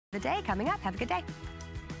The day coming up. Have a good day.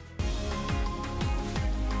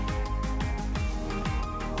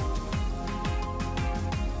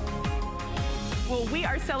 Well, we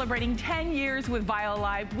are celebrating 10 years with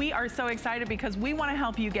BioLife. We are so excited because we want to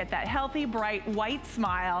help you get that healthy, bright, white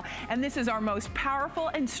smile. And this is our most powerful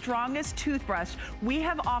and strongest toothbrush we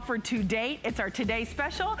have offered to date. It's our Today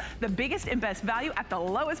Special, the biggest and best value at the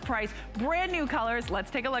lowest price, brand new colors.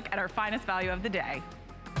 Let's take a look at our finest value of the day.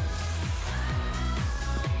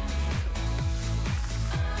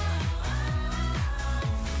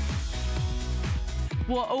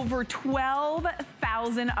 Well, over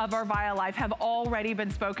 12,000 of our BioLife have already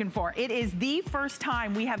been spoken for. It is the first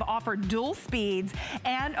time we have offered dual speeds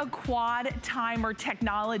and a quad timer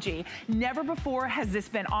technology. Never before has this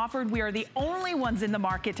been offered. We are the only ones in the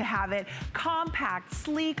market to have it. Compact,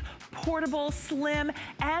 sleek, portable, slim,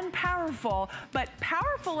 and powerful, but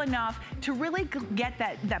powerful enough to really get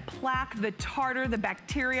that plaque, the tartar, the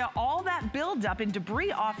bacteria, all that buildup and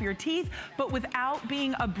debris off your teeth, but without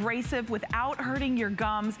being abrasive, without hurting your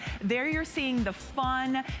gums. There you're seeing the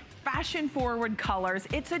fun, fashion-forward colors.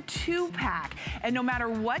 It's a 2-pack, and no matter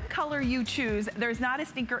what color you choose, there's not a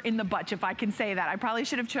stinker in the bunch, if I can say that. I probably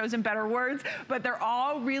should have chosen better words, but they're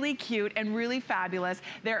all really cute and really fabulous.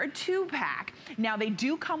 They're a 2-pack. Now, they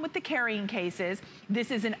do come with the carrying cases.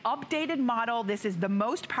 This is an updated model. This is the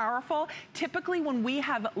most powerful. Typically, when we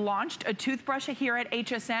have launched a toothbrush here at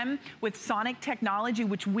HSN with sonic technology,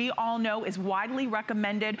 which we all know is widely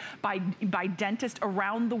recommended by dentists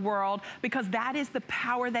around the world, because that is the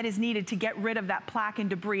power that is needed to get rid of that plaque and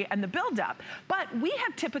debris and the buildup. But we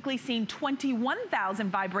have typically seen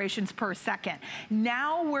 21,000 vibrations per second.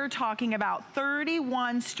 Now we're talking about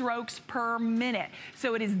 31 strokes per minute.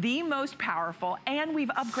 So it is the most powerful, and we've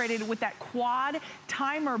upgraded it with that quad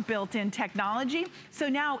timer built-in technology. So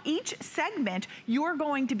now each segment, you're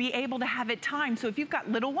going to be able to have it timed. So if you've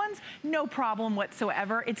got little ones, no problem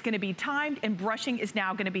whatsoever. It's gonna be timed, and brushing is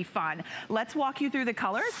now gonna be fun. Let's walk you through the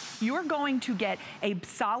colors. You're going to get a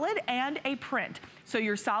solid and a print. So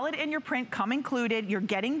your solid and your print come included. You're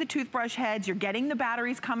getting the toothbrush heads, you're getting the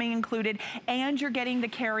batteries coming included, and you're getting the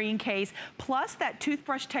carrying case. Plus that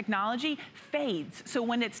toothbrush technology fades. So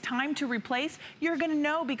when it's time to replace, you're gonna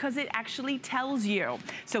know because it actually tells you.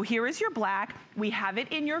 So here is your black. We have it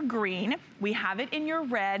in your green, we have it in your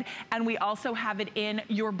red, and we also have it in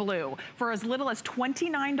your blue. For as little as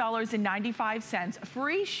 $29.95,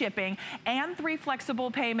 free shipping, and 3 flexible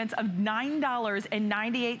payments of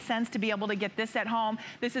 $9.98 to be able to get this at home.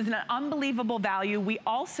 This is an unbelievable value. We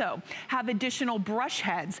also have additional brush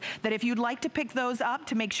heads that if you'd like to pick those up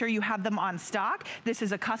to make sure you have them on stock, this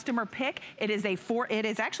is a customer pick. It is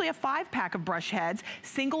actually a 5-pack of brush heads.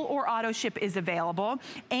 Single or auto ship is available,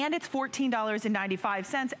 and it's $14.95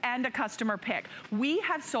 and a customer pick. We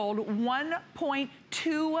have sold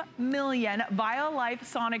 1.2 million BioLife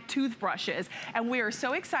Sonic toothbrushes, and we are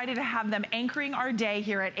so excited to have them anchoring our day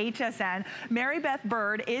here at HSN. Mary Beth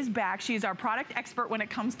Bird is back. She's our product expert when it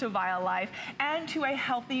comes to BioLife and to a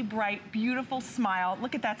healthy, bright, beautiful smile.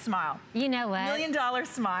 Look at that smile. You know what? $1 million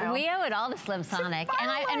smile. We owe it all to Slim Sonic. And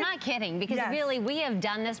I'm not kidding, because really we have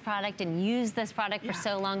done this product and used this product for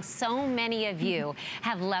so long. So many of you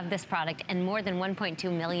have loved this product, and more than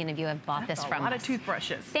 1.2 million of you have bought this from us. A lot of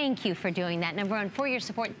toothbrushes. Thank you for doing that. Number one, for your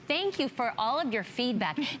support. Thank you for all of your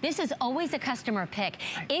feedback. This is always a customer pick.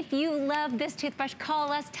 If you love this toothbrush,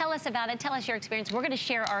 call us, tell us about it, tell us your experience. We're going to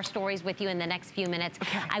share our stories with you in the next few minutes.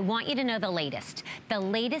 I want you to know the latest. The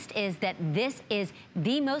latest is that this is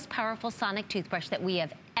the most powerful sonic toothbrush that we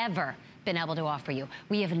have ever been able to offer you.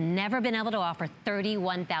 We have never been able to offer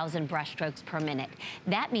 31,000 brush strokes per minute.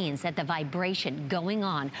 That means that the vibration going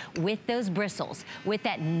on with those bristles, with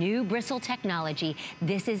that new bristle technology,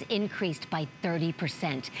 this is increased by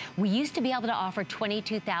 30%. We used to be able to offer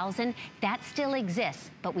 22,000. That still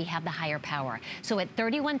exists, but we have the higher power. So at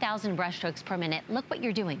 31,000 brush strokes per minute, look what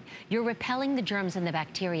you're doing. You're repelling the germs and the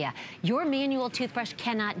bacteria. Your manual toothbrush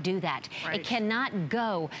cannot do that. It cannot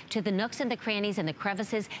go to the nooks and the crannies and the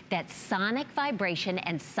crevices that sonic vibration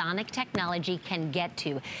and sonic technology can get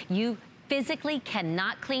to. You physically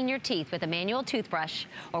cannot clean your teeth with a manual toothbrush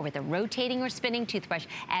or with a rotating or spinning toothbrush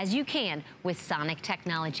as you can with sonic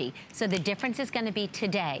technology. So the difference is going to be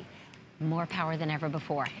today. more power than ever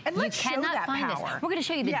before. And let's show that power. We're going to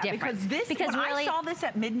show you the difference. Because when I saw this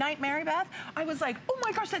at midnight, Mary Beth, I was like, oh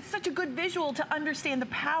my gosh, that's such a good visual to understand the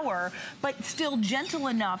power, but still gentle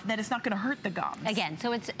enough that it's not going to hurt the gums. Again,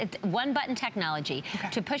 so it's one button technology. Okay.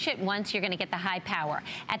 To push it once, you're going to get the high power.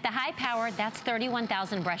 At the high power, that's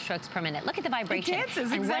 31,000 brush strokes per minute. Look at the vibration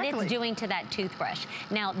and what it's doing to that toothbrush.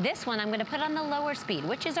 Now, this one I'm going to put on the lower speed,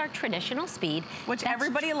 which is our traditional speed. Which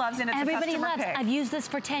everybody loves, and it's everybody a customer loves. pick. I've used this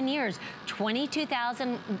for 10 years.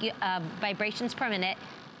 22,000 vibrations per minute.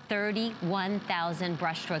 31,000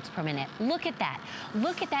 brush strokes per minute. Look at that.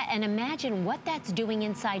 Look at that and imagine what that's doing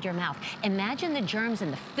inside your mouth. Imagine the germs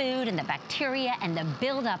and the food and the bacteria and the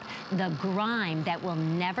buildup, the grime that will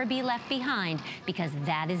never be left behind because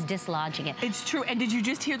that is dislodging it. It's true. And did you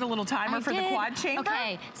just hear the little timer for the quad chamber?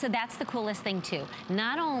 Okay, so that's the coolest thing too.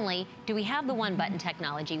 Not only do we have the one button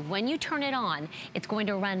technology, when you turn it on, it's going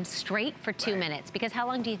to run straight for 2 minutes because how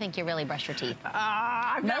long do you think you really brush your teeth?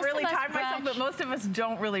 I've not really timed myself, but most of us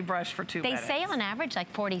don't really brush for 2 minutes. They say on average like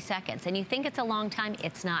 40 seconds, and you think it's a long time,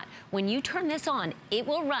 it's not. When you turn this on, it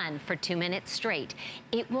will run for 2 minutes straight.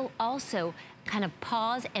 It will also kind of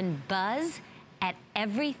pause and buzz at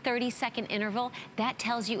every 30-second interval. That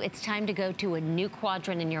tells you it's time to go to a new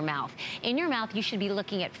quadrant in your mouth. In your mouth, you should be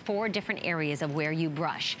looking at 4 different areas of where you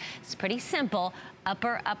brush. It's pretty simple,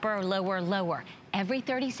 upper, upper, lower, lower. Every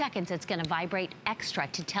 30 seconds, it's gonna vibrate extra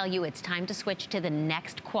to tell you it's time to switch to the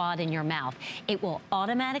next quad in your mouth. It will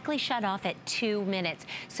automatically shut off at 2 minutes.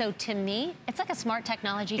 So to me, it's like a smart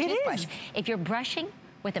technology toothbrush. If you're brushing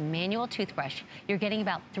with a manual toothbrush, you're getting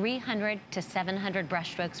about 300 to 700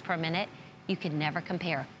 brush strokes per minute. You can never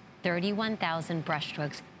compare. 31,000 brush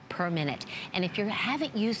strokes per minute. And if you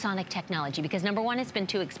haven't used sonic technology, because number one, it's been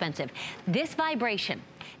too expensive, this vibration,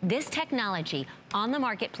 this technology on the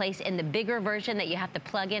marketplace in the bigger version that you have to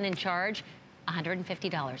plug in and charge,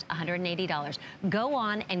 $150, $180. Go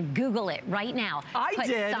on and Google it right now. Put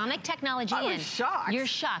sonic technology in. I was shocked. You're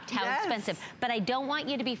shocked how expensive. But I don't want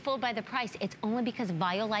you to be fooled by the price. It's only because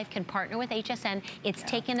BioLife can partner with HSN. It's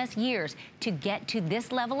taken us years to get to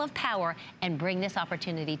this level of power and bring this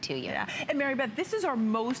opportunity to you. And Mary Beth, this is our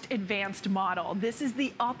most advanced model. This is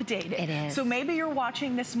the updated. It is. So maybe you're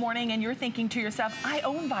watching this morning and you're thinking to yourself, I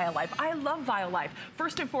own BioLife. I love BioLife.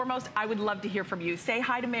 First and foremost, I would love to hear from you. Say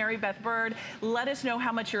hi to Mary Beth Bird. Let us know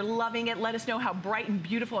how much you're loving it. Let us know how bright and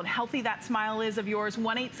beautiful and healthy that smile is of yours.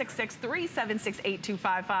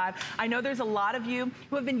 1-866-376-8255. I know there's a lot of you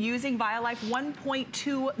who have been using BioLife.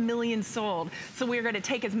 1.2 million sold. So we're going to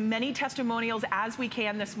take as many testimonials as we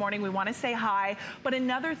can this morning. We want to say hi. But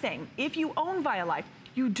another thing, if you own BioLife,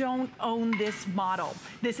 you don't own this model.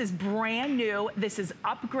 This is brand new. This is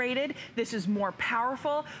upgraded. This is more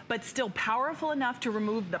powerful, but still powerful enough to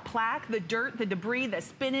remove the plaque, the dirt, the debris, the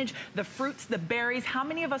spinach, the fruits, the berries. How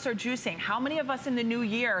many of us are juicing? How many of us in the new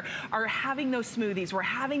year are having those smoothies? We're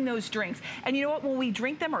having those drinks. And you know what? When we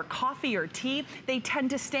drink them, or coffee or tea, they tend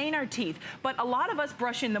to stain our teeth. But a lot of us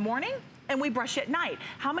brush in the morning and we brush at night.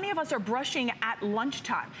 How many of us are brushing at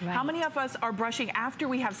lunchtime? Right. How many of us are brushing after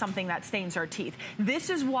we have something that stains our teeth? This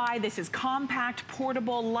is why this is compact,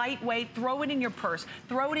 portable, lightweight. Throw it in your purse.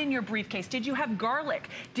 Throw it in your briefcase. Did you have garlic?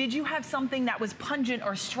 Did you have something that was pungent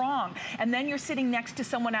or strong? And then you're sitting next to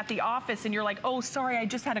someone at the office and you're like, oh, sorry, I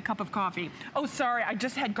just had a cup of coffee. Oh, sorry, I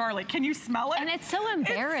just had garlic. Can you smell it? And it's so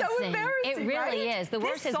embarrassing. It's so embarrassing, It really right? is. The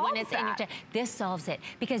worst is when it's in your... This solves it.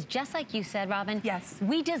 Because just like you said, Robin,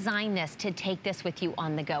 we designed this to take this with you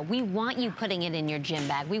on the go. We want you putting it in your gym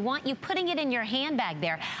bag. We want you putting it in your handbag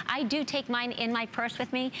there. I do take mine in my purse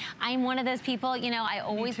with me. I'm one of those people, you know, I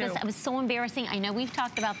was so embarrassing. I know we've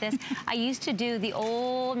talked about this. I used to do the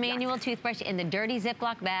old manual toothbrush in the dirty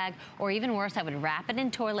Ziploc bag, or even worse, I would wrap it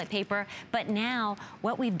in toilet paper. But now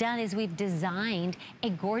what we've done is we've designed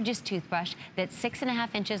a gorgeous toothbrush that's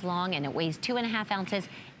 6.5 inches long and it weighs 2.5 ounces.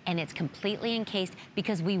 And it's completely encased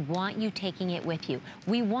because we want you taking it with you.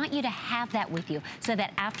 We want you to have that with you so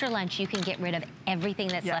that after lunch you can get rid of everything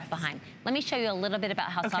that's left behind. Let me show you a little bit about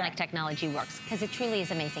how sonic technology works, because it truly is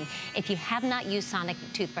amazing. If you have not used sonic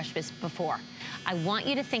toothbrushes before, I want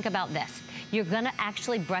you to think about this. You're gonna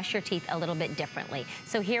actually brush your teeth a little bit differently.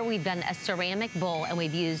 So here we've done a ceramic bowl and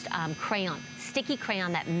we've used crayon, sticky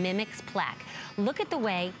crayon that mimics plaque. Look at the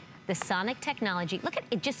way the sonic technology, look at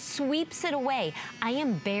it, just sweeps it away. I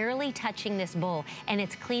am barely touching this bowl and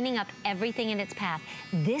it's cleaning up everything in its path.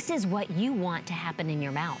 This is what you want to happen in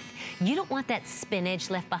your mouth. You don't want that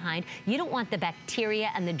spinach left behind. You don't want the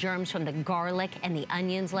bacteria and the germs from the garlic and the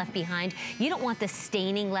onions left behind. You don't want the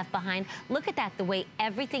staining left behind. Look at that, the way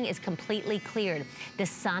everything is completely cleared. The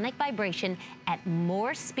sonic vibration at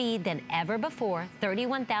more speed than ever before,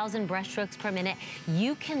 31,000 brush strokes per minute.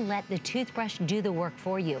 You can let the toothbrush do the work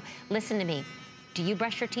for you. Listen to me. Do you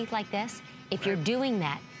brush your teeth like this? If you're doing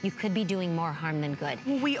that, you could be doing more harm than good.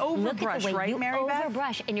 We overbrush, right, Mary Beth? You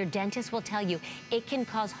overbrush, and your dentist will tell you it can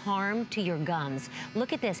cause harm to your gums.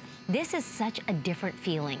 Look at this. This is such a different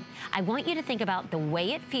feeling. I want you to think about the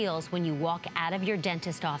way it feels when you walk out of your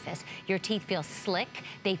dentist office. Your teeth feel slick.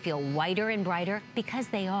 They feel whiter and brighter because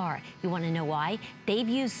they are. You want to know why? They've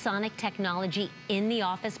used sonic technology in the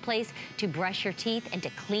office place to brush your teeth and to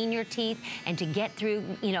clean your teeth and to get through,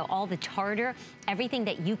 you know, all the tartar, everything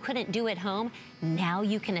that you couldn't do at home. Now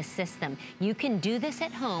you can assist them. You can do this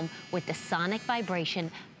at home with the sonic vibration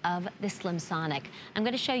of the Slim Sonic. I'm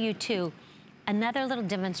going to show you too another little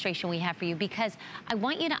demonstration we have for you, because I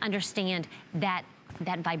want you to understand that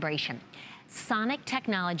vibration. Sonic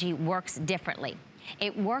technology works differently.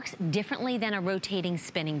 It works differently than a rotating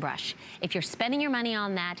spinning brush. If you're spending your money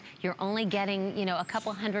on that, you're only getting, you know, a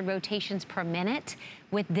couple hundred rotations per minute.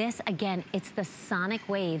 With this, again, it's the sonic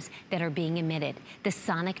waves that are being emitted, the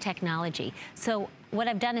sonic technology. So what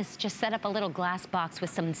I've done is just set up a little glass box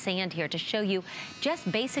with some sand here to show you just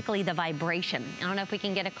basically the vibration. I don't know if we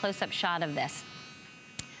can get a close-up shot of this,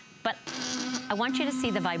 but I want you to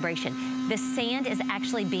see the vibration. The sand is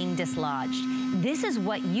actually being dislodged. This is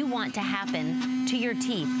what you want to happen to your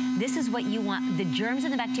teeth. This is what you want, the germs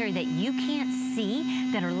and the bacteria that you can't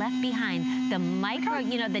see that are left behind, the micro,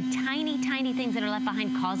 you know, the tiny, tiny things that are left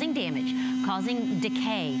behind causing damage, causing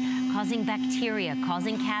decay, causing bacteria,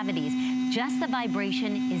 causing cavities. Just the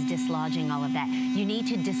vibration is dislodging all of that. You need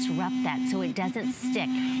to disrupt that so it doesn't stick.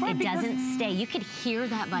 Right, it doesn't stay. You could hear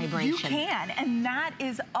that vibration. You can, and that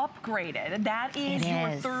is upgraded. That is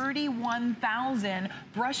your 31,000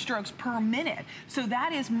 brush strokes per minute. So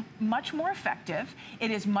that is much more effective. It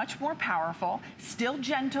is much more powerful, still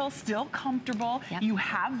gentle, still comfortable. Yep. You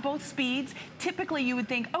have both speeds. Typically you would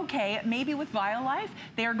think, okay, maybe with ViaLife,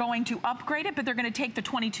 they're going to upgrade it, but they're going to take the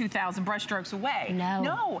 22,000 brush strokes away.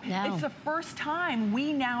 No. It's the first time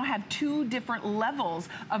we now have two different levels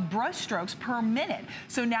of brush strokes per minute.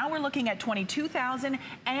 So now we're looking at 22,000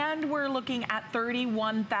 and we're looking at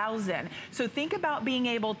 31,000. So think about being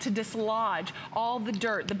able to dislodge all the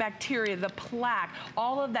dirt, the bacteria, the plaque,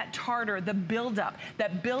 all of that tartar, the buildup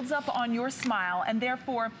that builds up on your smile, and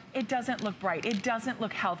therefore it doesn't look bright, it doesn't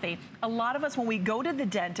look healthy. A lot of us, when we go to the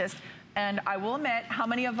dentist, and I will admit, how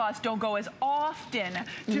many of us don't go as often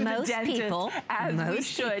to the dentist as we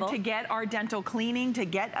should to get our dental cleaning, to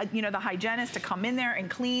get you know, the hygienist to come in there and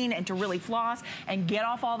clean and to really floss and get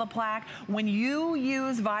off all the plaque. When you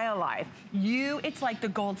use ViaLife, it's like the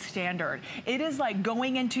gold standard. It is like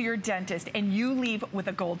going into your dentist and you leave with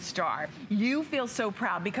a gold star. You feel so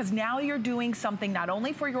proud because now you're doing something not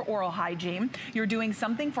only for your oral hygiene, you're doing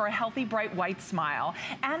something for a healthy, bright, white smile,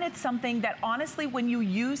 and it's something that honestly, when you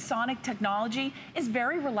use sonic technology, is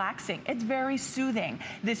very relaxing. It's very soothing.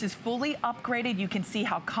 This is fully upgraded. You can see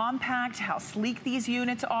how compact, how sleek these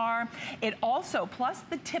units are. It also, plus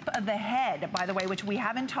the tip of the head, by the way, which we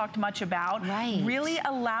haven't talked much about, really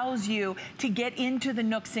allows you to get into the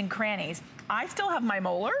nooks and crannies. I still have my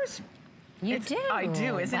molars. You do? I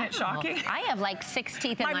do. Isn't it shocking? I have like 6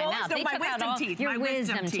 teeth in my mouth. No, my wisdom teeth. Your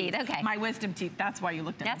wisdom teeth. Okay. My wisdom teeth. That's why you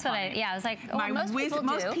looked at me. That's what I was like, oh,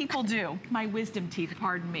 most people do. My wisdom teeth,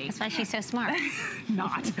 pardon me. That's why she's so smart.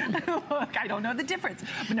 Not. Look, I don't know the difference.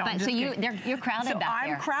 But no, so you're crowded back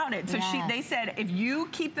there. I'm crowded. So they said, if you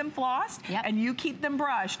keep them flossed and you keep them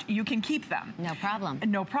brushed, you can keep them. No problem.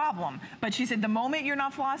 No problem. But she said, the moment you're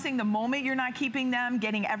not flossing, the moment you're not keeping them,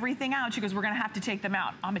 getting everything out, she goes, we're going to have to take them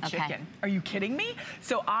out. I'm a chicken. Are you kidding me?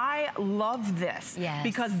 So I love this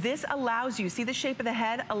because this allows you, see the shape of the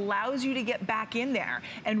head, allows you to get back in there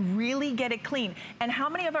and really get it clean. And how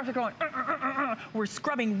many of us are going, we're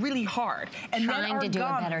scrubbing really hard, and then our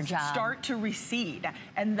gums start to recede,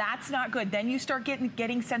 and that's not good. Then you start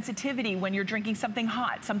getting sensitivity when you're drinking something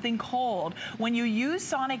hot, something cold. When you use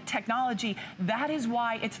sonic technology, that is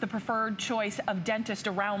why it's the preferred choice of dentists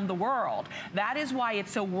around the world. That is why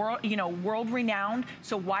it's so world-renowned,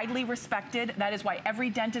 so widely respected. That is why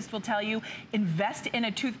every dentist will tell you, invest in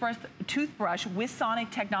a toothbrush with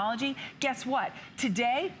sonic technology. Guess what?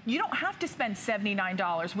 Today, you don't have to spend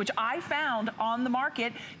 $79, which I found on the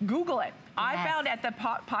market. Google it. I found at the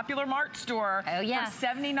Popular Mart store for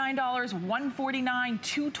 $79, $149,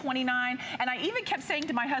 $229. And I even kept saying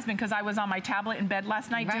to my husband, because I was on my tablet in bed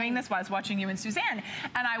last night doing this while I was watching you and Suzanne,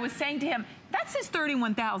 and I was saying to him, that says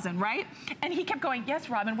 31,000, right? And he kept going, yes,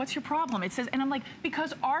 Robin, what's your problem? It says, and I'm like,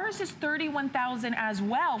 because ours is 31,000 as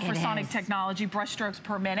well for Sonic Technology brushstrokes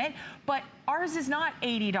per minute, but ours is not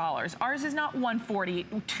 $80. Ours is not $140,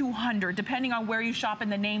 $200, depending on where you shop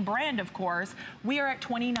and the name brand, of course. We are at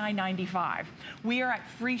 $29.95. We are at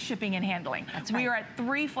free shipping and handling. We are at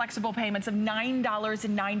 3 flexible payments of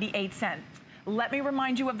 $9.98. Let me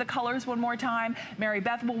remind you of the colors one more time. Mary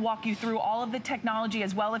Beth will walk you through all of the technology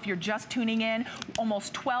as well if you're just tuning in.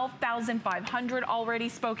 Almost 12,500 already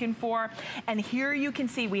spoken for. And here you can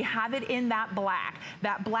see we have it in that black.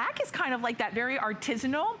 That black is kind of like that very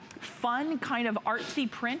artisanal, fun, kind of artsy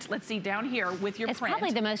print. Let's see down here with your print. It's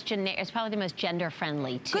probably the most gender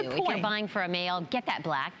friendly too. Good point. If you're buying for a male, get that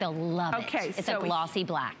black. They'll love it. It's a glossy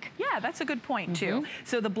black. Yeah, that's a good point too.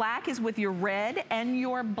 So the black is with your red and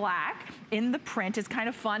your black in the print. Is kind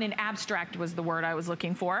of fun, and abstract was the word I was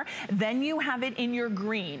looking for. Then you have it in your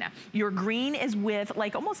green. Your green is with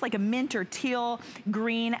like almost like a mint or teal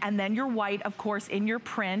green, and then your white, of course, in your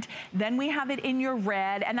print. Then we have it in your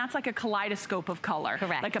red, and that's like a kaleidoscope of color.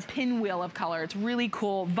 Correct. Like a pinwheel of color. It's really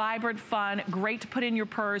cool, vibrant, fun, great to put in your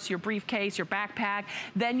purse, your briefcase, your backpack.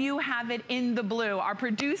 Then you have it in the blue. Our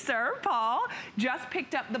producer, Paul, just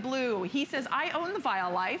picked up the blue. He says, I own the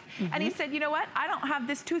Violife, and he said, you know what? I don't have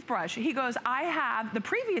this toothbrush. He goes, I have the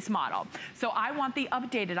previous model, so I want the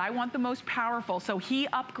updated, I want the most powerful. So he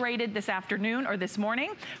upgraded this afternoon or this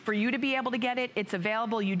morning for you to be able to get it. It's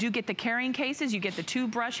available. You do get the carrying cases, you get the 2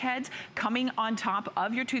 brush heads coming on top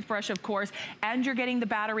of your toothbrush, of course, and you're getting the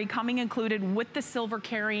battery coming included with the silver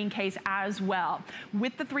carrying case as well.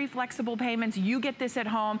 With the 3 flexible payments, you get this at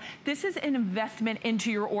home. This is an investment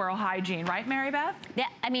into your oral hygiene, right, Mary Beth? Yeah,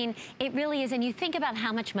 I mean, it really is. And you think about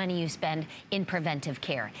how much money you spend in preventive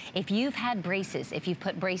care. If you've had braces, if you've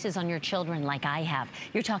put braces on your children like I have,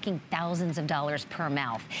 you're talking thousands of dollars per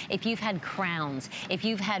mouth. If you've had crowns, if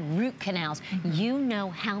you've had root canals, you know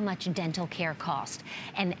how much dental care costs.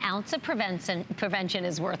 An ounce of prevention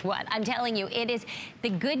is worth what? I'm telling you, it is. The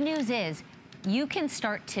good news is you can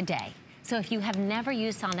start today. So if you have never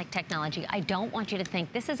used Sonic Technology, I don't want you to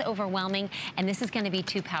think this is overwhelming and this is going to be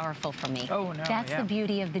too powerful for me. Oh, no. That's the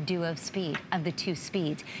beauty of the duo speed, of the 2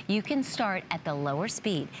 speeds. You can start at the lower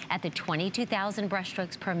speed, at the 22,000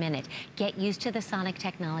 brushstrokes per minute. Get used to the Sonic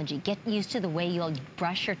Technology. Get used to the way you'll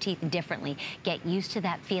brush your teeth differently. Get used to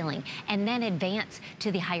that feeling. And then advance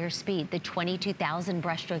to the higher speed, the 22,000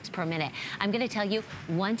 brushstrokes per minute. I'm going to tell you,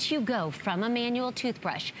 once you go from a manual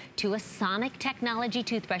toothbrush to a Sonic Technology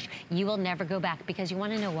toothbrush, you will never go back, because you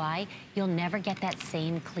want to know why? You'll never get that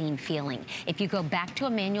same clean feeling. If you go back to a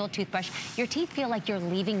manual toothbrush, your teeth feel like you're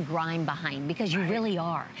leaving grime behind, because you really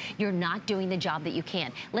are. You're not doing the job that you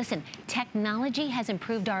can. Listen, technology has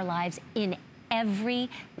improved our lives in every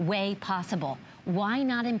way possible. Why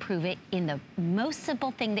not improve it in the most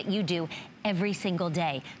simple thing that you do every single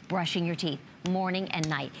day? Brushing your teeth, morning and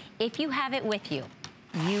night. If you have it with you,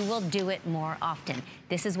 you will do it more often.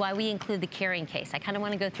 This is why we include the carrying case. I kind of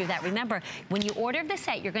want to go through that. Remember, when you order the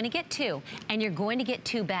set, you're going to get 2, and you're going to get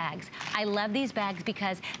 2 bags. I love these bags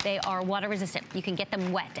because they are water resistant. You can get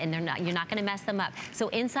them wet, and you're not going to mess them up. So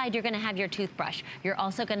inside, you're going to have your toothbrush. You're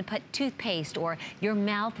also going to put toothpaste or your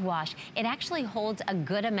mouthwash. It actually holds a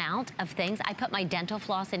good amount of things. I put my dental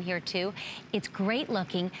floss in here too. It's great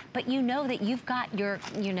looking, but you know that you've got your,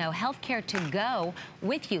 healthcare to go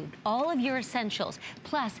with you. All of your essentials,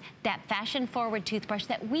 plus that fashion-forward toothbrush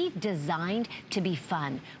that we've designed to be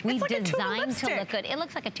fun. We've designed to look good. It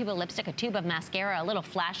looks like a tube of lipstick, a tube of mascara, a little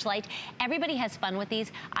flashlight. Everybody has fun with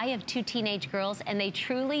these. I have 2 teenage girls, and they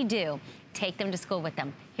truly do take them to school with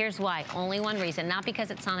them. Here's why. Only one reason. Not because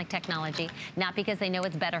it's Sonic Technology, not because they know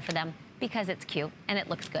it's better for them, because it's cute and it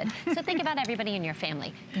looks good. So think about everybody in your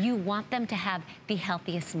family. You want them to have the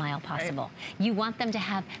healthiest smile possible. Right. You want them to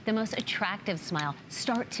have the most attractive smile.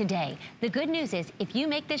 Start today. The good news is, if you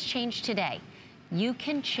make this change today, you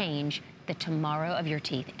can change the tomorrow of your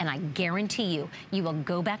teeth, and I guarantee you, you will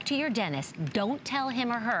go back to your dentist. Don't tell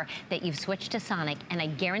him or her that you've switched to Sonic, and I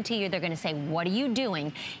guarantee you they're going to say, what are you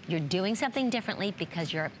doing? You're doing something differently,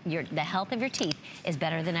 because the health of your teeth is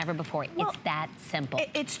better than ever before. Well, it's that simple.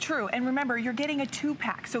 It's true, and remember, you're getting a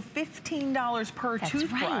 2-pack, so $15 per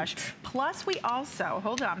toothbrush. Right. Plus, we also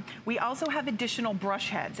have additional brush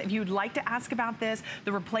heads. If you'd like to ask about this,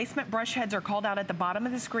 the replacement brush heads are called out at the bottom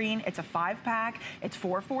of the screen. It's a 5-pack. It's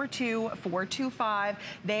 $442. 425.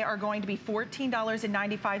 They are going to be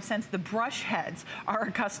 $14.95. The brush heads are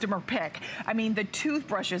a customer pick. I mean, the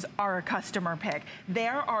toothbrushes are a customer pick.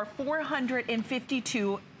 There are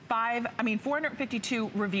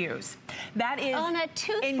 452 reviews. That is on a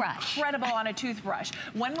toothbrush. Incredible on a toothbrush.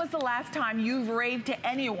 When was the last time you've raved to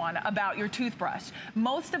anyone about your toothbrush?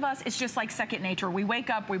 Most of us, it's just like second nature. We wake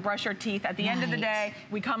up, we brush our teeth. At the end of the day,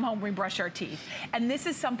 we come home, we brush our teeth. And this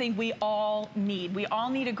is something we all need. We all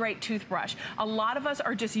need a great toothbrush. A lot of us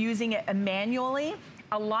are just using it manually.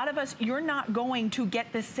 A lot of us, you're not going to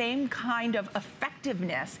get the same kind of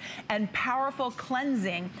effectiveness and powerful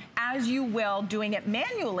cleansing as you will doing it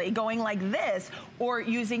manually, going like this, or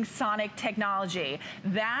using sonic technology.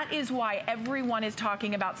 That is why everyone is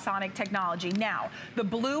talking about sonic technology. Now, the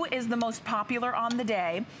blue is the most popular on the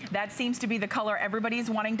day. That seems to be the color everybody's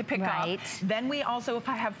wanting to pick up. Then we also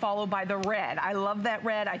have followed by the red. I love that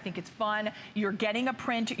red. I think it's fun. You're getting a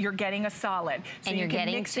print, you're getting a solid. So and you're you can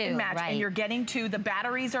getting mix two, and match, right. and you're getting two. The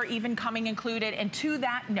batteries are even coming included. And to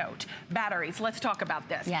that note, batteries, let's talk about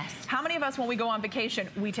this. Yes. How many of us, when we go on vacation,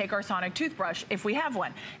 we take our sonic toothbrush, if we have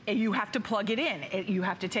one, you have to plug it in. You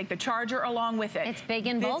have to take the charger along with it. It's big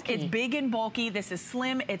and bulky. It's big and bulky. This is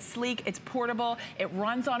slim, it's sleek, it's portable. It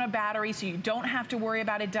runs on a battery, so you don't have to worry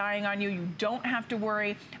about it dying on you. You don't have to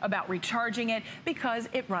worry about recharging it because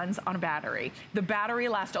it runs on a battery. The battery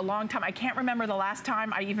lasts a long time. I can't remember the last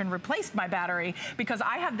time I even replaced my battery because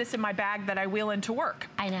I have this in my bag that I wheel into work.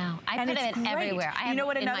 I know. I put it everywhere. You know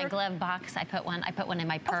what, in my glove box, I put one in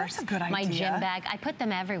my purse. That's a good idea. My gym bag. I put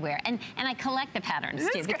them everywhere. And I collect the patterns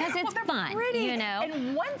too because it's fun, pretty. You know.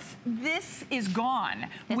 And once this is gone,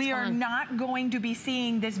 we are not going to be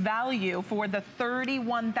seeing this value for the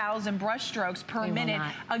 31,000 brush strokes per minute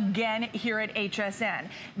again here at HSN.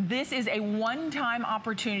 This is a one-time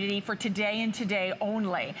opportunity for today and today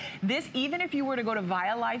only. This, even if you were to go to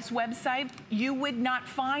ViaLife's website, you would not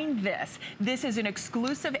find this. This is an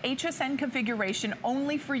exclusive HSN configuration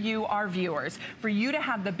only for you, our viewers, for you to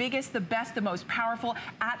have the biggest, the best, the most powerful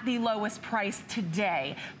at the lowest price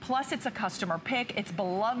today. Plus, it's a customer pick. It's a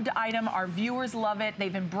beloved item. Our viewers love it.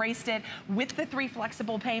 They've embraced it with the 3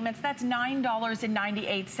 flexible payments. That's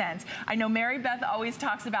 $9.98. I know Mary Beth always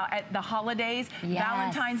talks about at the holidays,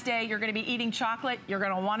 Valentine's Day, you're going to be eating chocolate. You're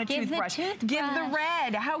going to want a toothbrush. Give the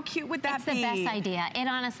red. How cute would that be? It's the best idea. It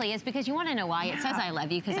honestly is, because you want to know why. It says I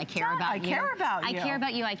love you because I care about you. I care about you. I care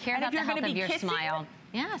about you. I care about the health of your smile.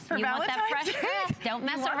 Yes, you want that fresh breath. Don't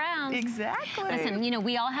mess around. Exactly. Listen, you know,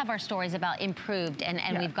 we all have our stories about improved,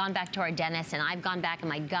 and we've gone back to our dentist, and I've gone back and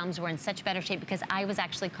my gums were in such better shape because I was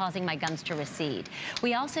actually causing my gums to recede.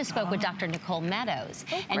 We also spoke with Dr. Nicole Meadows,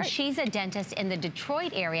 and she's a dentist in the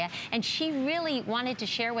Detroit area, and she really wanted to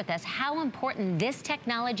share with us how important this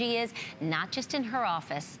technology is, not just in her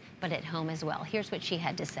office, but at home as well. Here's what she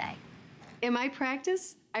had to say. In my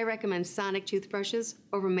practice, I recommend sonic toothbrushes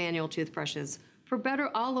over manual toothbrushes for better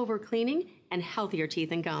all-over cleaning and healthier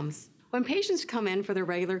teeth and gums. When patients come in for their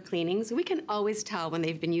regular cleanings, we can always tell when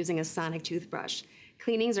they've been using a sonic toothbrush.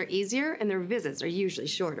 Cleanings are easier and their visits are usually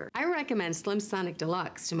shorter. I recommend Slim Sonic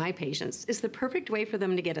Deluxe to my patients. It's the perfect way for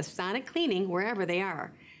them to get a sonic cleaning wherever they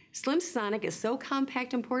are. Slim Sonic is so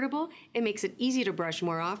compact and portable, it makes it easy to brush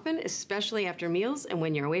more often, especially after meals and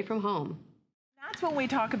when you're away from home. That's when we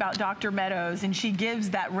talk about Dr. Meadows and she gives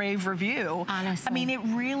that rave review. Honestly. I mean, it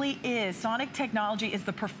really is. Sonic technology is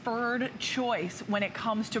the preferred choice when it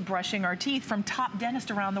comes to brushing our teeth from top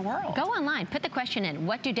dentists around the world. Go online, put the question in.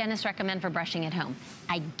 What do dentists recommend for brushing at home?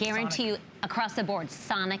 I guarantee you, across the board,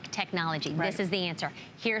 sonic technology. This is the answer.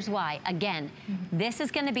 Here's why. Again, this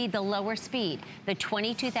is going to be the lower speed, the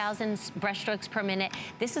 22,000 brush strokes per minute.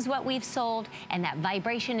 This is what we've sold, and that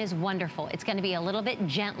vibration is wonderful. It's going to be a little bit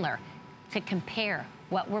gentler. To compare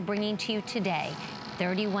what we're bringing to you today,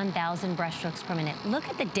 31,000 brush strokes per minute. Look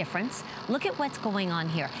at the difference. Look at what's going on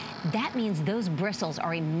here. That means those bristles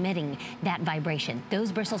are emitting that vibration.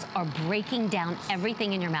 Those bristles are breaking down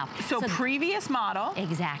everything in your mouth. So previous model.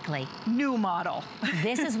 Exactly. New model.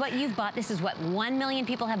 This is what you've bought. This is what 1 million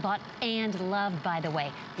people have bought and loved, by the way.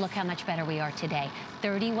 Look how much better we are today.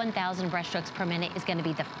 31,000 brush strokes per minute is going to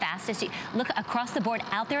be the fastest. Look across the board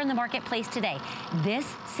out there in the marketplace today.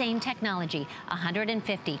 This same technology,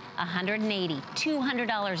 $150, $180,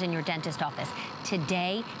 $200 in your dentist office.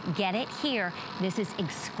 today. Get it here. This is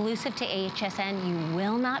exclusive to HSN. You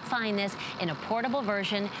will not find this in a portable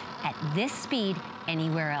version at this speed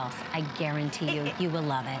anywhere else. I guarantee you, you will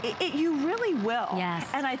love it. You really will. Yes.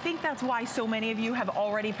 And I think that's why so many of you have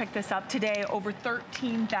already picked this up today. Over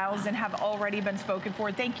 13,000 have already been spoken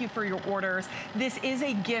for. Thank you for your orders. This is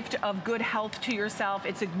a gift of good health to yourself.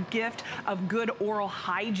 It's a gift of good oral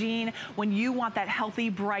hygiene when you want that healthy,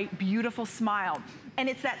 bright, beautiful smile. And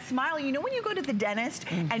it's that smile, you know when you go to the dentist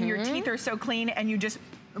and your teeth are so clean and you just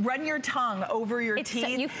run your tongue over your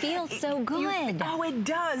teeth. You feel so good. Oh, it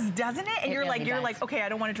does, doesn't it? And you're like, okay, I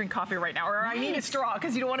don't want to drink coffee right now, or I need a straw,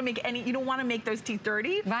 because you don't want to make you don't want to make those teeth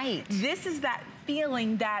dirty. Right. This is that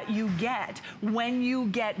feeling that you get when you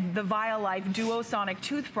get the Violife Duosonic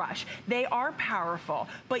toothbrush. They are powerful,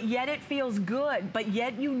 but yet it feels good. But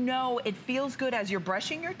yet you know it feels good as you're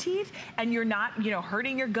brushing your teeth, and you're not,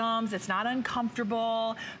 hurting your gums. It's not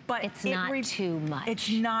uncomfortable, but it's not too much. It's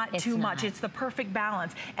not too much. It's the perfect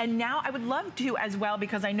balance. And now I would love to as well,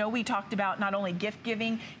 because I know we talked about not only gift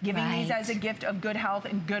giving these as a gift of good health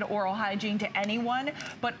and good oral hygiene to anyone,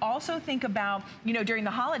 but also think about, during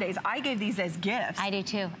the holidays, I gave these as gifts. I do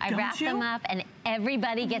too. I wrap them up and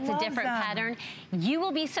everybody gets a different pattern. You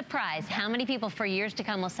will be surprised how many people for years to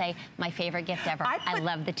come will say, my favorite gift ever. I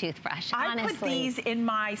love the toothbrush, honestly. I put these in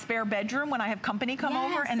my spare bedroom when I have company come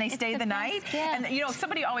over and they stay the night. And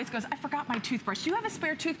somebody always goes, I forgot my toothbrush. Do you have a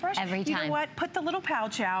spare toothbrush? Every time. You know what? Put the little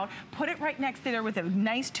pouch out, put it right next to there with a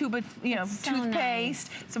nice tube of, toothpaste,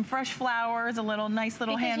 some fresh flowers, a nice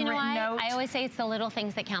little handwritten note. I always say it's the little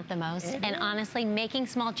things that count the most. And honestly, making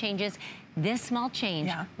small changes, this small change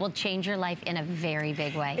will change your life in a very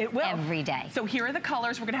big way. It will. Every day. So here are the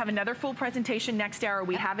colors. We're going to have another full presentation next hour.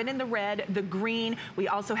 We have it in the red, the green. We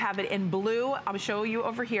also have it in blue. I'll show you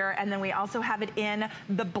over here. And then we also have it in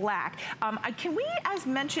the black. Can we, as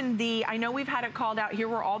mentioned, I know we've had it called out. Here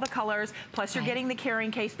were all the colors. Plus you're getting the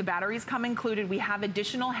carrying case. The batteries come included. We have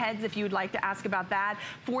additional heads if you would like to ask about that.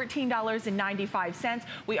 $14.95.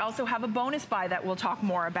 We also have a bonus buy that we'll talk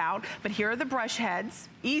more about. But here are the brush heads.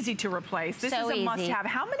 Easy to replace. This is a must-have.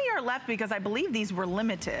 How many are left? Because I believe these were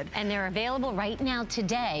limited. And they're available right now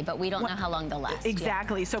today, but we don't know how long they'll last.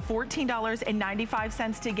 Exactly. So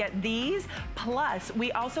 $14.95 to get these. Plus,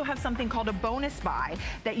 we also have something called a bonus buy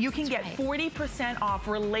that you can get 40% off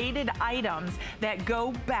related items that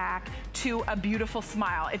go back to a beautiful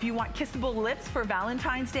smile. If you want kissable lips for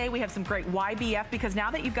Valentine's Day, we have some great YBF, because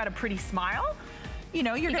now that you've got a pretty smile, you're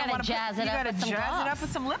going to want to jazz it up with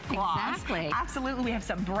some lip gloss. Exactly. Absolutely. We have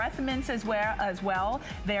some breath mints as well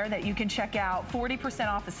there that you can check out. 40%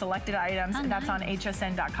 off of selected items. And that's on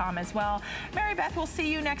hsn.com as well. Mary Beth, we'll see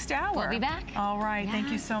you next hour. We'll be back. All right.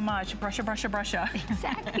 Thank you so much. Brusha, brusha, brusha.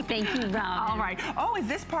 Exactly. Thank you, Robin. All right. Oh, is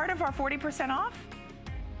this part of our 40% off?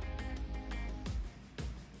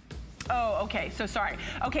 Oh, okay, so sorry.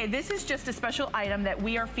 Okay, this is just a special item that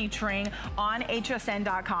we are featuring on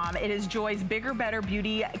hsn.com. It is Joy's Bigger Better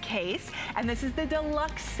Beauty Case, and this is the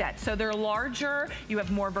deluxe set. So they're larger, you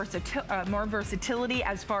have more versatility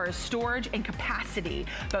as far as storage and capacity.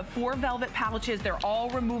 But 4 velvet pouches, they're all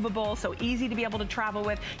removable, so easy to be able to travel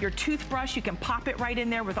with. Your toothbrush, you can pop it right in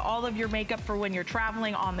there with all of your makeup for when you're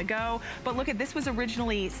traveling on the go. But look at, this was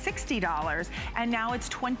originally $60, and now it's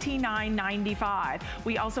 $29.95.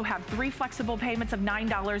 We also have 3 flexible payments of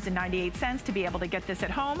 $9.98 to be able to get this at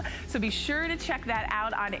home. So be sure to check that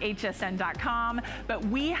out on hsn.com. But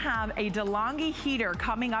we have a DeLonghi heater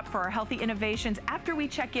coming up for our healthy innovations after we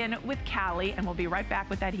check in with Callie, and we'll be right back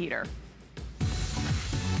with that heater.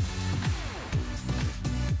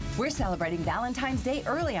 We're celebrating Valentine's Day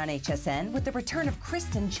early on HSN with the return of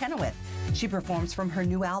Kristin Chenoweth. She performs from her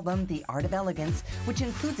new album, The Art of Elegance, which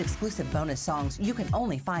includes exclusive bonus songs you can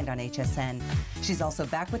only find on HSN. She's also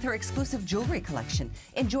back with her exclusive jewelry collection.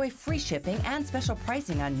 Enjoy free shipping and special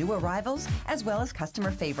pricing on new arrivals, as well as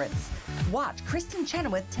customer favorites. Watch Kristin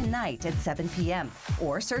Chenoweth tonight at 7 p.m.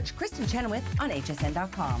 or search Kristin Chenoweth on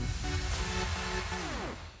hsn.com.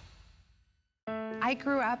 I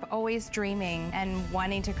grew up always dreaming and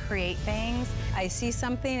wanting to create things. I see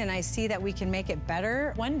something and I see that we can make it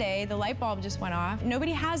better. One day, the light bulb just went off.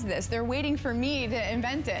 Nobody has this. They're waiting for me to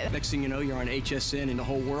invent it. Next thing you know, you're on HSN and the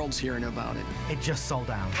whole world's hearing about it. It just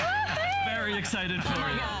sold out. Very excited for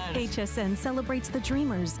you. HSN celebrates the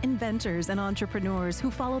dreamers, inventors, and entrepreneurs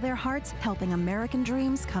who follow their hearts, helping American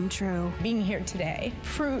dreams come true. Being here today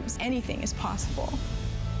proves anything is possible.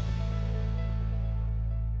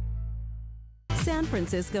 San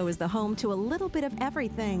Francisco is the home to a little bit of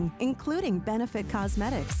everything, including Benefit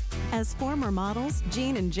Cosmetics. As former models,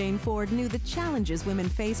 Jean and Jane Ford knew the challenges women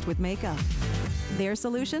faced with makeup. Their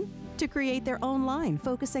solution? to create their own line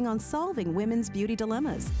focusing on solving women's beauty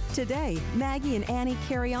dilemmas. Today, Maggie and Annie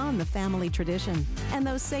carry on the family tradition. And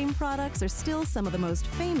those same products are still some of the most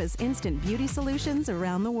famous instant beauty solutions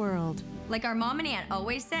around the world. Like our mom and aunt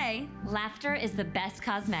always say, Laughter is the best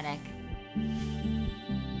cosmetic.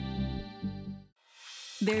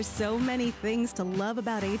 There's so many things to love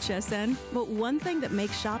about HSN, but one thing that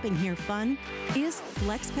makes shopping here fun is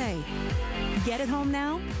FlexPay. Get it home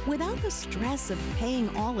now without the stress of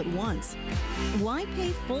paying all at once. Why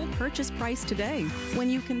pay full purchase price today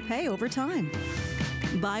when you can pay over time?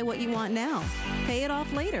 Buy what you want now, pay it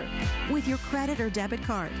off later with your credit or debit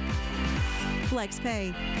card.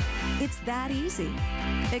 FlexPay. It's that easy.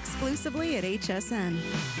 Exclusively at HSN.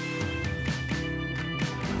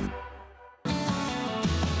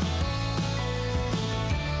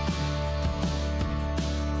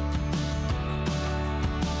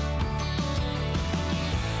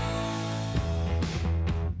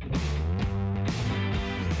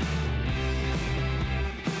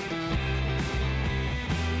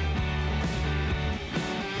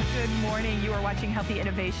 You are watching Healthy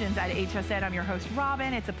Innovations at HSN. I'm your host,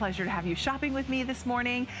 Robin. It's a pleasure to have you shopping with me this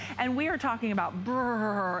morning. And we are talking about,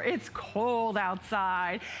 it's cold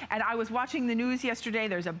outside. And I was watching the news yesterday.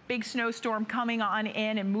 There's a big snowstorm coming on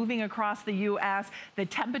in and moving across the U.S. The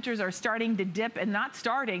temperatures are starting to dip, and not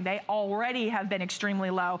starting. They already have been extremely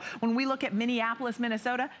low. When we look at Minneapolis,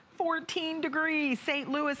 Minnesota, 14 degrees.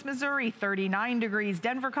 St. Louis, Missouri, 39 degrees.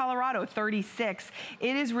 Denver, Colorado, 36.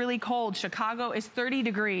 It is really cold. Chicago is 30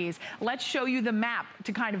 degrees. Let's show you the map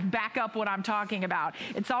to kind of back up what I'm talking about.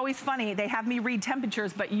 It's always funny. They have me read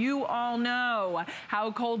temperatures, but you all know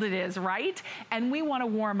how cold it is, right? And we want to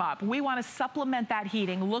warm up. We want to supplement that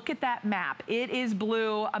heating. Look at that map. It is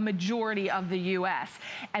blue, a majority of the U.S.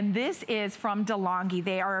 And this is from DeLonghi.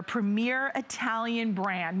 They are a premier Italian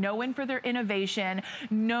brand, known for their innovation,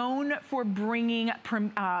 known for bringing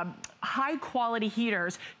high quality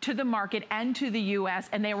heaters to the market and to the US,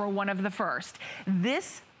 and they were one of the first.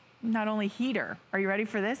 This not only heater, are you ready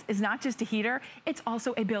for this? Is not just a heater, it's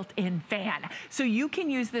also a built-in fan. So you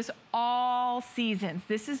can use this all seasons.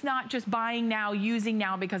 This is not just buying now, using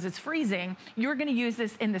now because it's freezing. You're gonna use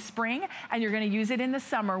this in the spring, and you're gonna use it in the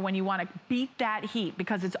summer when you wanna beat that heat,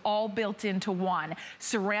 because it's all built into one.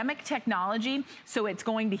 Ceramic technology, so it's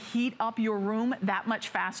going to heat up your room that much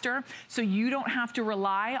faster, so you don't have to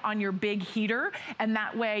rely on your big heater, and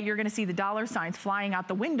that way you're gonna see the dollar signs flying out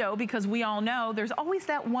the window, because we all know there's always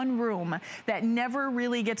that one room that never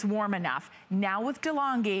really gets warm enough. Now with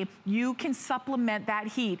DeLonghi, you can supplement that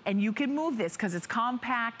heat, and you can move this because it's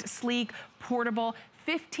compact, sleek, portable,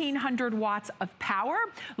 1,500 watts of power.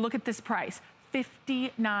 Look at this price.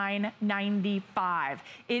 $59.95.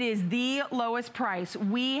 It is the lowest price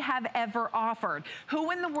we have ever offered. Who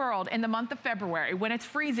in the world in the month of February, when it's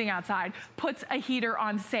freezing outside, puts a heater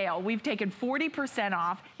on sale? We've taken 40%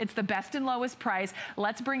 off. It's the best and lowest price.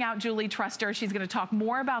 Let's bring out Julie Truster. She's going to talk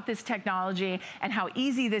more about this technology and how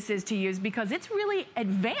easy this is to use, because it's really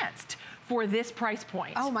advanced for this price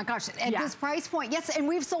point. Oh my gosh, at this price point, yes, and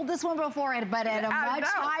we've sold this one before, but at a much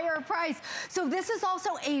higher price. So this is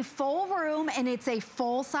also a full room, and it's a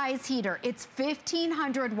full-size heater. It's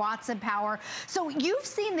 1,500 watts of power. So you've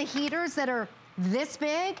seen the heaters that are this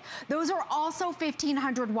big, those are also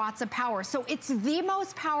 1,500 watts of power. So it's the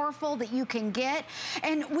most powerful that you can get.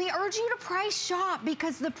 And we urge you to price shop,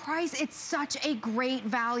 because the price, it's such a great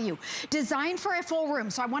value. Designed for a full room.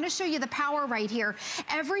 So I want to show you the power right here.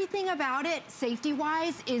 Everything about it,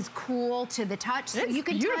 safety-wise, is cool to the touch. So you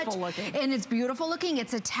can touch, and it's beautiful looking.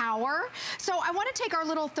 It's a tower. So I want to take our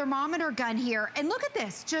little thermometer gun here, and look at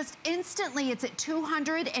this. Just instantly, it's at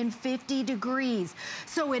 250 degrees.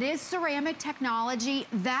 So it is ceramic technology.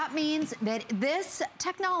 That means that this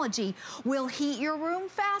technology will heat your room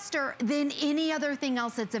faster than any other thing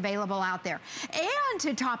else that's available out there. And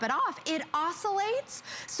to top it off, it oscillates,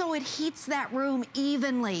 so it heats that room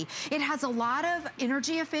evenly. It has a lot of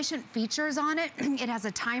energy efficient features on it. It has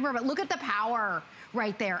a timer, but look at the power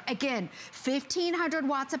right there. Again, 1,500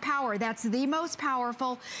 watts of power. That's the most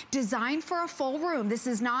powerful, designed for a full room. This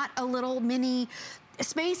is not a little mini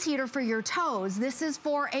space heater for your toes. This is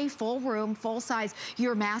for a full room, full size,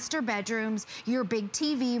 your master bedrooms, your big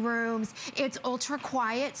TV rooms. It's ultra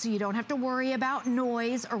quiet, so you don't have to worry about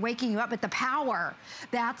noise or waking you up, but the power,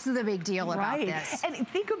 that's the big deal about this. And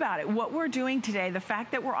think about it, what we're doing today, the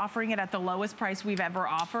fact that we're offering it at the lowest price we've ever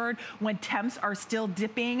offered, when temps are still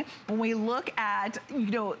dipping, when we look at, you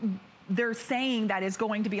know, they're saying that it's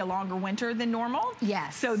going to be a longer winter than normal.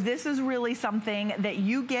 Yes. So this is really something that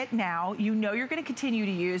you get now. You know you're going to continue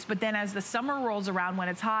to use, but then as the summer rolls around when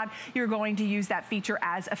it's hot, you're going to use that feature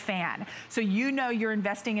as a fan. So you know you're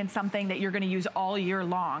investing in something that you're going to use all year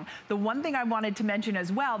long. The one thing I wanted to mention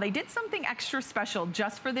as well, they did something extra special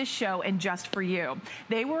just for this show and just for you.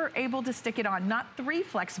 They were able to stick it on not 3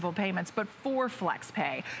 flexible payments, but 4 flex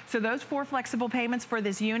pay. So those 4 flexible payments for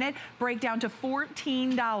this unit break down to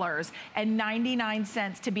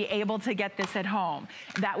 $14.99 to be able to get this at home.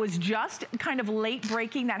 That was just kind of late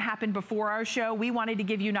breaking that happened before our show. We wanted to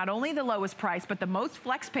give you not only the lowest price, but the most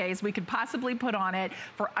flex pays we could possibly put on it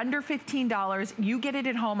for under $15. You get it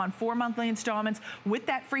at home on 4 monthly installments with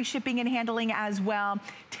that free shipping and handling as well.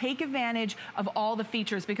 Take advantage of all the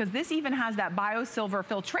features because this even has that bio-silver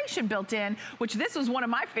filtration built in, which this was one of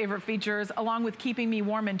my favorite features along with keeping me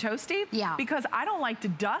warm and toasty. Yeah. Because I don't like to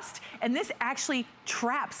dust, and this actually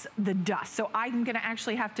traps the dust. So I'm gonna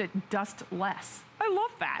actually have to dust less. I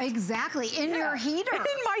love that. Exactly, in your heater. In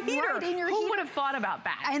my heater. Right, in your Who heater. would have thought about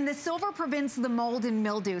that? And the silver prevents the mold and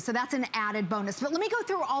mildew, so that's an added bonus. But let me go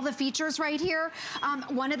through all the features right here.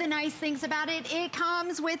 One of the nice things about it, it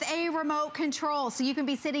comes with a remote control. So you can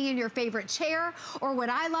be sitting in your favorite chair, or what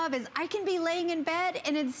I love is I can be laying in bed,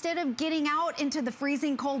 and instead of getting out into the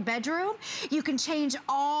freezing cold bedroom, you can change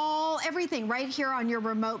everything right here on your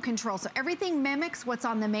remote control. So everything mimics what's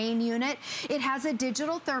on the main unit. It has a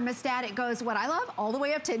digital thermostat. It goes, what I love, all the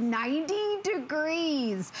way up to 90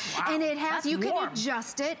 degrees. Wow, and it has, that's you warm. can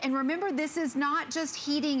adjust it. And remember, this is not just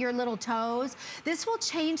heating your little toes. This will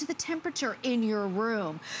change the temperature in your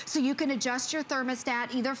room. So you can adjust your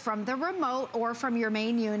thermostat either from the remote or from your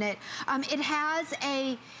main unit. It has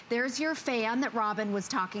there's your fan that Robin was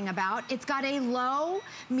talking about. It's got a low,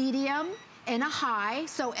 medium, and a high.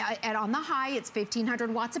 So on the high, it's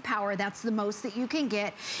 1,500 watts of power. That's the most that you can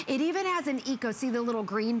get. It even has an eco, see the little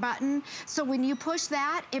green button? So when you push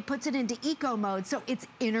that, it puts it into eco mode. So it's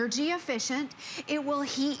energy efficient. It will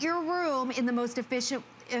heat your room in the most efficient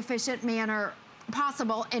manner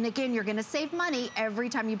possible. And again, you're gonna save money every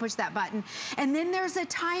time you push that button. And then there's a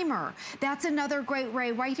timer. That's another great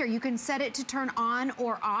way right here. You can set it to turn on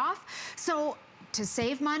or off. So to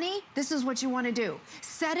save money, this is what you want to do.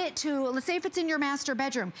 Set it to, let's say if it's in your master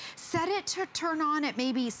bedroom, set it to turn on at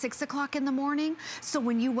maybe 6 o'clock in the morning. So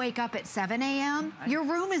when you wake up at 7 a.m., your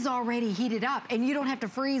room is already heated up and you don't have to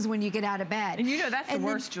freeze when you get out of bed. And you know that's the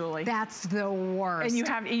worst, Julie. That's the worst. And you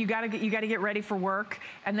gotta get ready for work,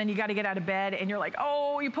 and then you gotta get out of bed, and you're like,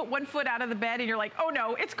 oh, you put one foot out of the bed, and you're like, oh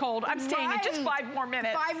no, it's cold. I'm staying in just 5 more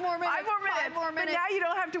minutes. 5 more minutes. 5 more minutes. 5 more minutes. But now you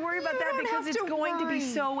don't have to worry about that because it's going to be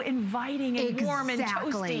so inviting and warm and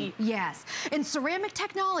toasty. Yes. And ceramic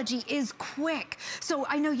technology is quick. So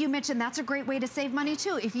I know you mentioned that's a great way to save money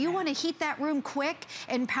too. If you want to heat that room quick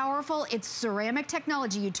and powerful, it's ceramic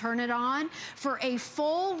technology. You turn it on for a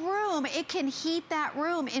full room. It can heat that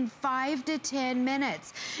room in 5 to 10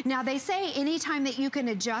 minutes. Now they say anytime that you can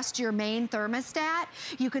adjust your main thermostat,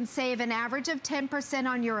 you can save an average of 10%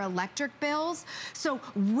 on your electric bills. So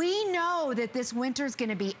we know that this winter is going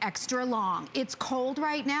to be extra long. It's cold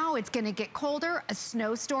right now. It's going to get colder. A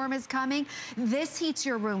snowstorm is coming. This heats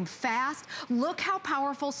your room fast. Look how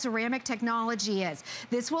powerful ceramic technology is.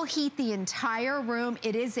 This will heat the entire room.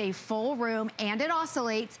 It is a full room and it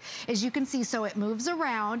oscillates, as you can see, so it moves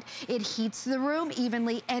around. It heats the room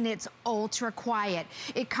evenly and it's ultra quiet.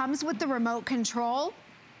 It comes with the remote control.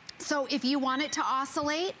 So if you want it to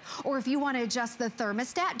oscillate or if you want to adjust the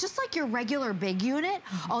thermostat, just like your regular big unit,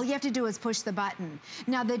 all you have to do is push the button.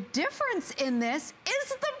 Now the difference in this is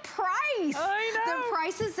the price. I know. The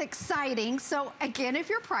price is exciting. So again, if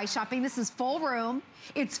you're price shopping, this is full room.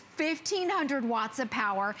 It's 1,500 watts of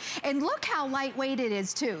power. And look how lightweight it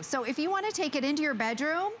is too. So if you want to take it into your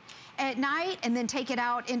bedroom at night and then take it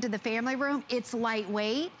out into the family room, it's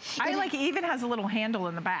lightweight. It even has a little handle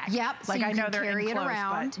in the back. Yep. Like so I know can they're carry enclosed, it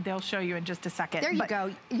around. but they'll show you in just a second. There you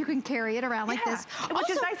go. You can carry it around like this. Which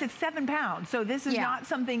is nice. It's 7 pounds. So this is not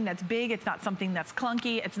something that's big. It's not something that's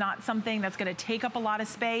clunky. It's not something that's going to take up a lot of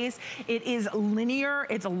space. It is linear.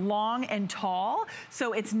 It's long and tall.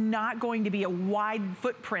 So it's not going to be a wide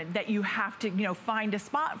footprint that you have to, find a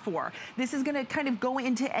spot for. This is going to kind of go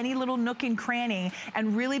into any little nook and cranny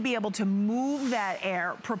and really be able to move that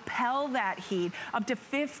air, propel that heat up to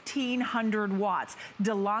 1,500 watts.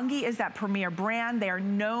 DeLonghi is that premier brand. They are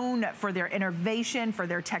known for their innovation, for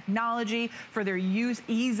their technology, for their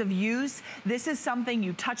ease of use. This is something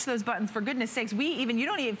you touch those buttons. For goodness sakes,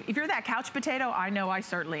 if you're that couch potato, I know I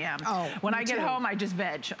certainly am. Oh, when I get home, I just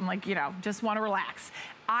veg. I'm like, just want to relax.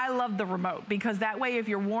 I love the remote because that way if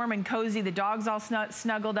you're warm and cozy, the dog's all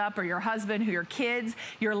snuggled up, or your husband, or your kids,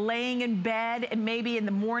 you're laying in bed and maybe in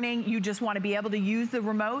the morning you just want to be able to use the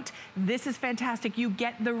remote, this is fantastic. You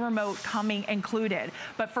get the remote coming included.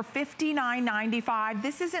 But for $59.95,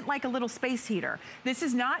 this isn't like a little space heater. This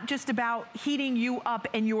is not just about heating you up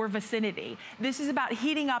in your vicinity. This is about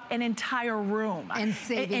heating up an entire room. And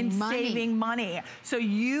saving money. So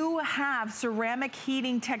you have ceramic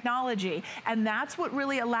heating technology, and that's what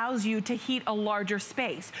really allows you to heat a larger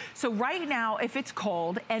space. So right now, if it's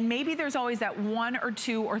cold, and maybe there's always that 1 or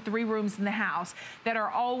 2 or 3 rooms in the house that are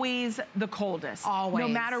always the coldest. Always. No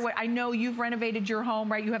matter what. I know you've renovated your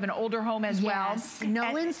home, right? You have an older home as well.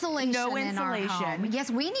 No insulation. No in insulation. Our home.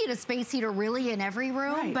 Yes, we need a space heater really in every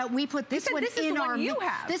room, but we put this one in our.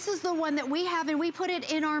 This is the one that we have, and we put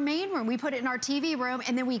it in our main room. We put it in our TV room,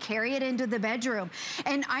 and then we carry it into the bedroom.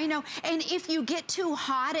 And I know, and if you get too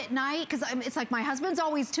hot at night, because it's like my husband's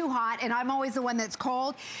always too hot, and I'm always the one that's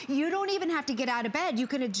cold, you don't even have to get out of bed. You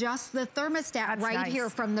can adjust the thermostat here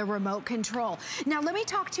from the remote control. Now, let me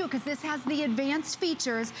talk to you, because this has the advanced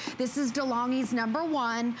features. This is DeLonghi's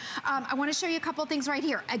 #1. I want to show you a couple things right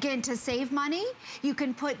here. Again, to save money, you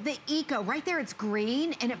can put the Eco. Right there, it's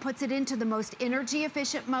green, and it puts it into the most energy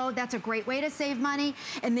efficient mode. That's a great way to save money.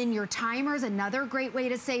 And then your timer's another great way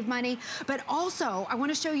to save money. But also, I want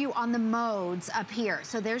to show you on the modes up here.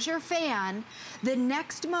 So there's your fan. The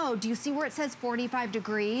next mode, do you see where it says 45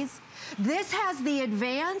 degrees? This has the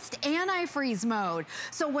advanced anti-freeze mode.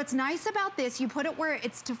 So what's nice about this, you put it where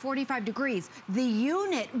it's to 45 degrees. The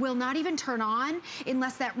unit will not even turn on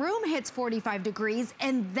unless that room hits 45 degrees,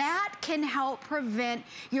 and that can help prevent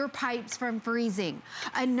your pipes from freezing.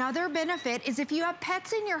 Another benefit is if you have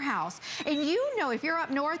pets in your house, and you know if you're up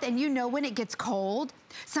north and you know when it gets cold,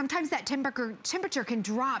 sometimes that temperature can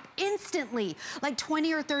drop instantly, like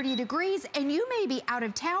 20 or 30 degrees, and you may be out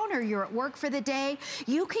of town or you're at work for the day.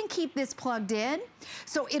 You can keep this plugged in,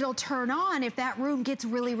 so it'll turn on if that room gets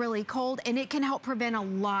really, really cold, and it can help prevent a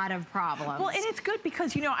lot of problems. Well, and it's good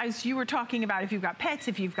because, you know, as you were talking about, if you've got pets,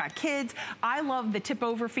 if you've got kids, I love the tip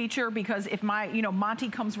over feature, because if my, you know, Monty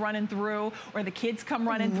comes running through, or the kids come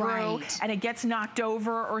running through, and it gets knocked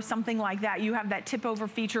over or something like that, you have that tip over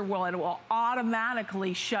feature. Well, it will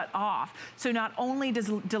automatically shut off. So not only does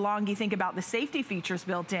DeLonghi think about the safety features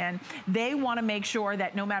built in, they want to make sure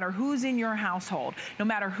that no matter who's in your household, no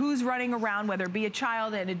matter who's running around, whether it be a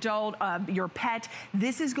child, an adult, your pet,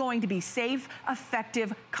 this is going to be safe,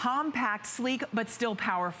 effective, compact, sleek, but still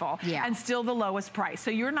powerful, and still the lowest price. So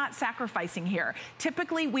you're not sacrificing here.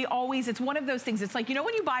 Typically, it's one of those things. It's like, you know,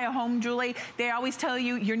 when you buy a home, Julie, they always tell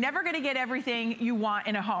you, you're never going to get everything you want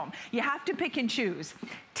in a home. You have to pick and choose.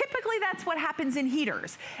 Typically, that's what happens in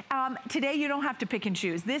heaters. Today, you don't have to pick and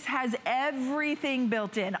choose. This has everything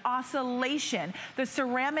built in. Oscillation, the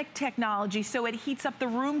ceramic technology, so it heats up the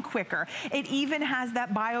room quicker. It even has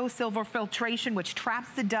that bio-silver filtration, which traps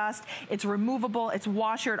the dust. It's removable, it's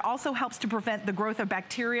washer. It also helps to prevent the growth of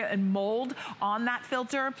bacteria and mold on that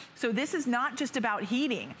filter. So this is not just about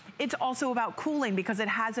heating. It's also about cooling, because it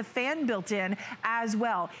has a fan built in as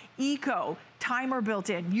well. Eco, timer built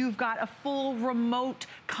in. You've got a full remote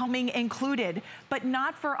coming included, but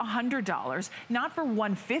not for $100, not for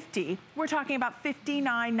 $150. We're talking about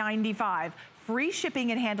 $59.95. Free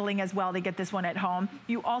shipping and handling as well to get this one at home.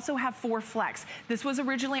 You also have 4 flex. This was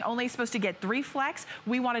originally only supposed to get 3 flex.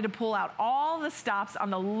 We wanted to pull out all the stops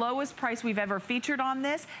on the lowest price we've ever featured on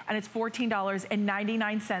this, and it's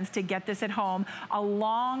 $14.99 to get this at home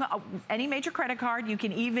along any major credit card. You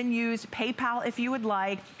can even use PayPal if you would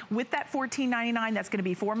like. With that $14.99, that's going to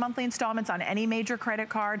be 4 monthly installments on any major credit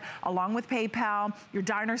card, along with PayPal, your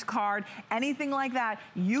diner's card, anything like that.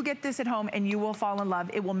 You get this at home and you will fall in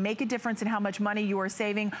love. It will make a difference in how much money you are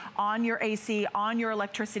saving on your AC, on your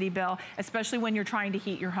electricity bill, especially when you're trying to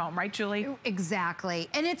heat your home, right, Julie? Exactly.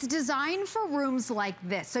 And it's designed for rooms like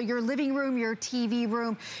this. So your living room, your TV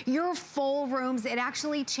room, your full rooms, it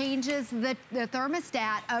actually changes the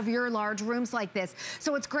thermostat of your large rooms like this.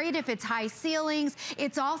 So it's great if it's high ceilings.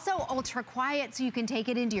 It's also ultra quiet, so you can take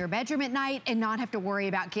it into your bedroom at night and not have to worry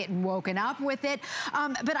about getting woken up with it.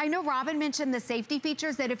 But I know Robin mentioned the safety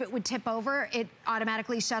features, that if it would tip over, it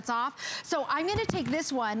automatically shuts off. So I'm gonna take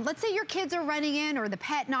this one. Let's say your kids are running in or the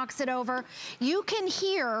pet knocks it over. You can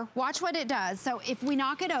hear, watch what it does. So if we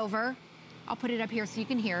knock it over, I'll put it up here so you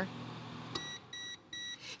can hear.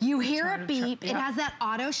 You hear it beep, it has that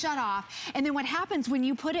auto shut off. And then what happens when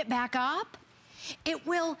you put it back up, it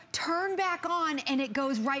will turn back on and it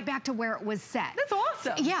goes right back to where it was set. That's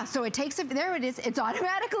awesome. Yeah, so it takes it, there it is, it's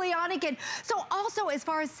automatically on again. So also, as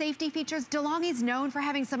far as safety features, DeLonghi's known for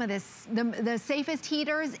having some of the safest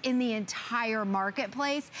heaters in the entire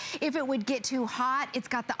marketplace. If it would get too hot, it's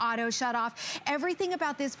got the auto shut off. Everything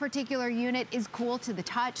about this particular unit is cool to the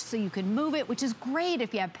touch, so you can move it, which is great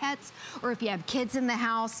if you have pets or if you have kids in the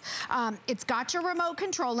house. It's got your remote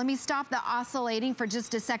control. Let me stop the oscillating for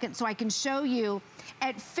just a second so I can show you.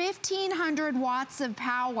 At 1,500 watts of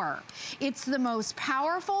power, it's the most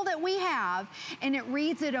powerful that we have, and it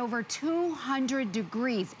reads at over 200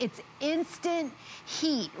 degrees. It's instant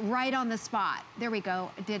heat right on the spot. There we go.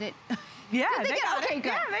 Did it? Yeah, they got okay, it.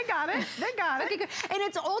 good. Yeah, they got it. They got it. Okay, good. And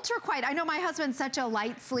it's ultra quiet. I know my husband's such a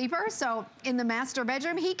light sleeper, so in the master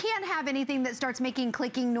bedroom, he can't have anything that starts making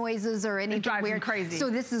clicking noises or anything drives weird. him crazy. So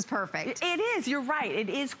this is perfect. It is. You're right. It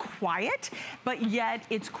is quiet, but yet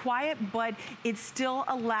it's quiet, but it still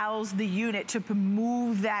allows the unit to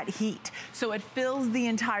move that heat. So it fills the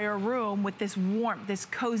entire room with this warmth, this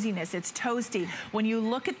coziness. It's toasty. When you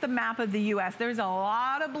look at the map of the U.S., there's a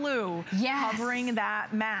lot of blue covering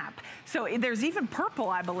that map. So there's even purple,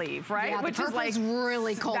 I believe, right? Yeah, which the is like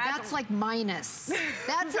really cold. That's like minus.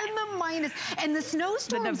 That's in the minus. And the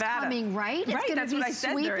snowstorm's coming, right? It's going to be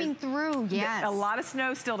sweeping through. Yes. A lot of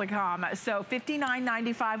snow still to come. So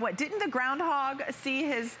 $59.95. What didn't the groundhog see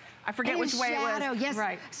his? I forget which way it was. Yes.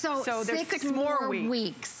 Right. So there's 6 more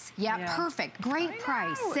weeks. Yeah, perfect. Great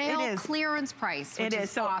price. Sale clearance price. Which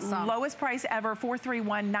is so awesome. Lowest price ever,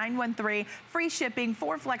 $431,913. Free shipping,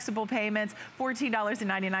 4 flexible payments,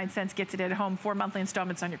 $14.99 gets it at home, 4 monthly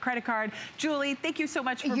installments on your credit card. Julie, thank you so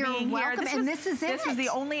much for being here. This is This was the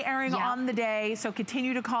only airing on the day, so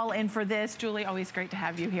continue to call in for this. Julie, always great to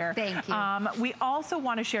have you here. Thank you. We also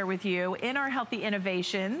want to share with you, in our Healthy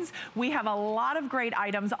Innovations, we have a lot of great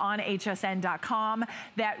items on hsn.com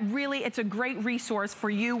that really, it's a great resource for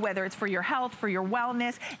you, whether it's for your health, for your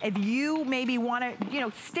wellness. If you maybe want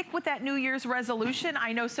to, stick with that New Year's resolution,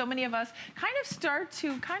 I know so many of us kind of start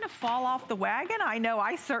to fall off the wagon. I know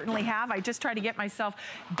I certainly have. I just try to get myself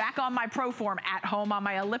back on my ProForm at home on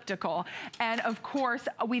my elliptical. And of course,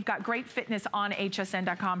 we've got great fitness on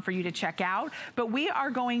hsn.com for you to check out. But we are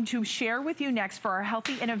going to share with you next for our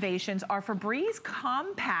Healthy Innovations, our Febreze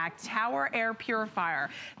Compact Tower Air Purifier.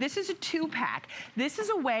 This is a 2-pack. This is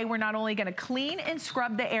a way we're not only going to clean and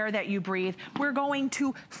scrub the air that you breathe, we're going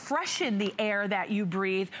to freshen the air that you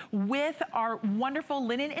breathe with our wonderful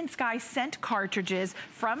Linen and Sky scent cartridges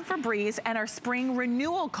from Febreze and our spring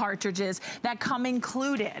renewal cartridges that come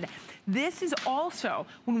included. This is also,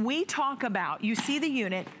 when we talk about, you see the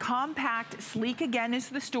unit, compact, sleek again is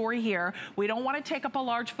the story here. We don't want to take up a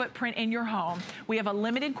large footprint in your home. We have a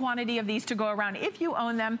limited quantity of these to go around. If you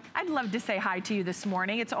own them, I'd love to say hi to you this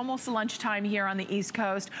morning. It's almost lunchtime here on the East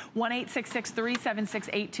Coast.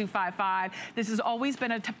 1-866-376-8255. This has always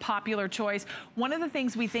been a popular choice. One of the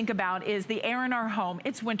things we think about is the air in our home.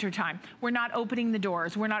 It's wintertime. We're not opening the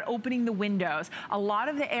doors. We're not opening the windows. A lot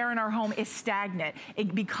of the air in our home is stagnant.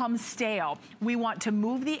 It becomes stale. We want to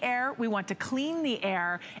move the air, we want to clean the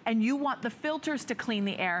air, and you want the filters to clean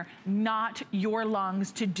the air, not your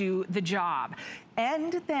lungs to do the job.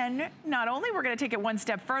 And then, not only we're gonna take it one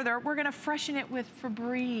step further, we're gonna freshen it with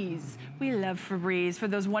Febreze. We love Febreze for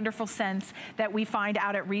those wonderful scents that we find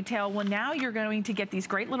out at retail. Well, now you're going to get these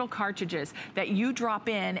great little cartridges that you drop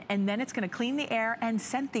in, and then it's gonna clean the air and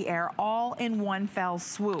scent the air all in one fell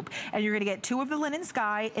swoop. And you're gonna get 2 of the Linen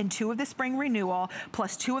Sky and 2 of the Spring Renewal,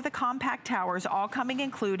 plus 2 of the Compact Towers, all coming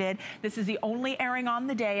included. This is the only airing on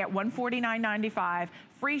the day at $149.95.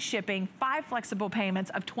 Free shipping, 5 flexible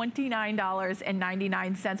payments of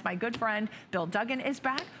 $29.99. My good friend, Bill Duggan, is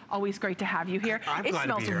back. Always great to have you here. It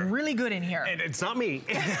smells really good in here. And it's not me.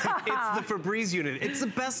 It's the Febreze unit. It's the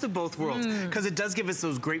best of both worlds because it does give us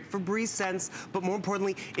those great Febreze scents, but more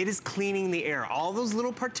importantly, it is cleaning the air. All those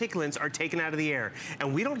little particulates are taken out of the air,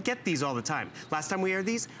 and we don't get these all the time. Last time we aired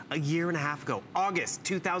these, a year and a half ago, August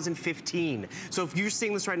 2015. So if you're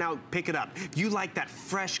seeing this right now, pick it up. If you like that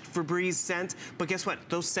fresh Febreze scent, but guess what?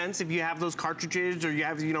 Those scents, if you have those cartridges or you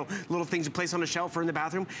have, little things you place on a shelf or in the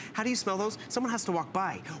bathroom, how do you smell those? Someone has to walk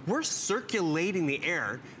by. We're circulating the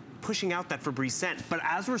air, pushing out that Febreze scent. But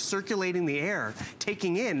as we're circulating the air,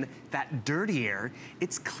 taking in that dirty air,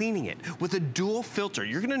 it's cleaning it with a dual filter.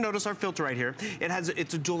 You're gonna notice our filter right here.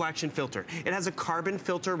 It's a dual action filter. It has a carbon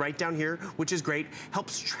filter right down here, which is great.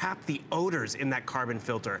 Helps trap the odors in that carbon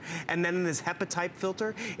filter. And then in this HEPA type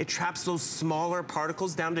filter, it traps those smaller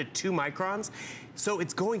particles down to 2 microns. So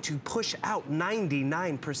it's going to push out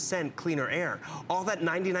 99% cleaner air. All that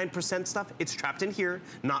 99% stuff, it's trapped in here,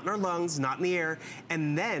 not in our lungs, not in the air.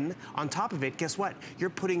 And then then on top of it, guess what? You're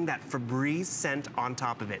putting that Febreze scent on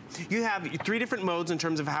top of it. You have 3 different modes in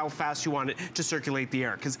terms of how fast you want it to circulate the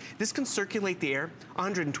air, because this can circulate the air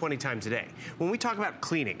 120 times a day. When we talk about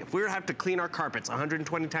cleaning, if we were to have to clean our carpets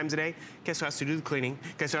 120 times a day, guess who has to do the cleaning?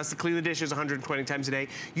 Guess who has to clean the dishes 120 times a day?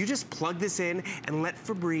 You just plug this in and let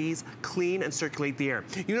Febreze clean and circulate the air.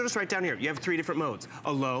 You notice right down here, you have 3 different modes,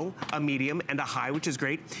 a low, a medium, and a high, which is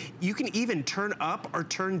great. You can even turn up or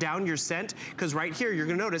turn down your scent, because right here, you're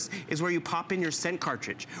gonna notice, is where you pop in your scent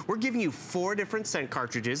cartridge. We're giving you 4 different scent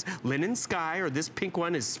cartridges. Linen Sky, or this pink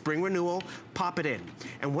one is Spring Renewal. Pop it in.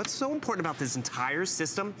 And what's so important about this entire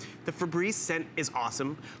system, the Febreze scent is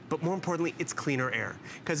awesome, but more importantly, it's cleaner air.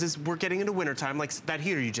 Because as we're getting into wintertime, like that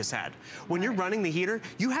heater you just had, when you're running the heater,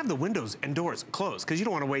 you have the windows and doors closed, because you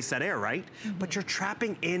don't want to waste that air, right? But you're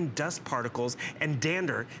trapping in dust particles and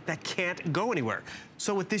dander that can't go anywhere.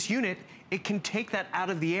 So with this unit, it can take that out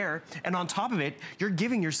of the air, and on top of it, you're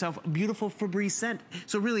giving yourself a beautiful Febreze scent.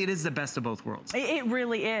 So really, it is the best of both worlds. It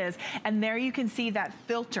really is. And there you can see that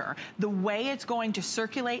filter, the way it's going to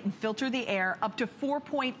circulate and filter the air up to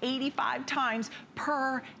 4.85 times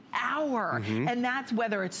per hour. And that's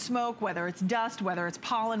whether it's smoke, whether it's dust, whether it's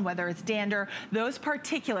pollen, whether it's dander, those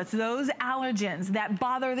particulates, those allergens that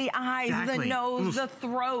bother the eyes, the nose, the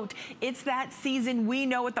throat. It's that season. We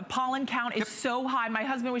know it. The pollen count is so high. My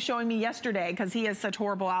husband was showing me yesterday, because he has such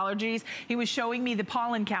horrible allergies, he was showing me the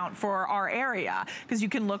pollen count for our area, because you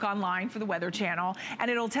can look online for the Weather Channel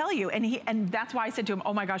and it'll tell you. And that's why I said to him,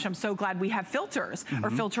 oh my gosh, I'm so glad we have filters or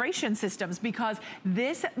filtration systems, because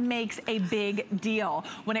this makes a big deal.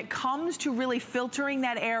 When it comes to really filtering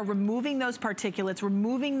that air, removing those particulates,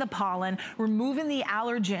 removing the pollen, removing the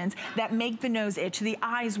allergens that make the nose itch, the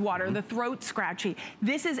eyes water, the throat scratchy.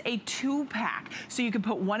 This is a 2-pack. So you can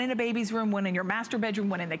put one in a baby's room, one in your master bedroom,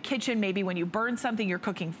 one in the kitchen. Maybe when you burn something, you're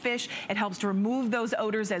cooking fish. It helps to remove those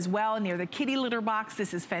odors as well. Near the kitty litter box,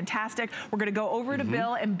 this is fantastic. We're gonna go over to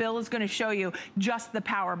Bill, and Bill is gonna show you just the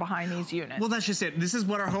power behind these units. Well, that's just it. This is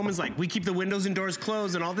what our home is like. We keep the windows and doors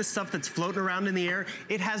closed, and all this stuff that's floating around in the air,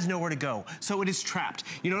 it has nowhere to go. So it is trapped.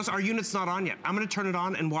 You notice our unit's not on yet. I'm gonna turn it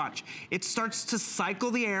on and watch. It starts to cycle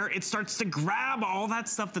the air. It starts to grab all that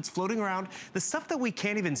stuff that's floating around. The stuff that we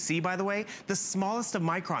can't even see, by the way, the smallest of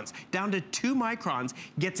microns, down to 2 microns,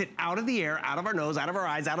 gets it out of the air, out of our nose, out of our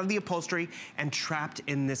eyes, out of the upholstery, and trapped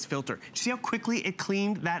in this filter. Do you see how quickly it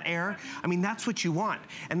cleaned that air? I mean, that's what you want.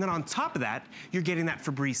 And then on top of that, you're getting that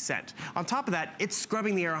Febreze scent. On top of that, it's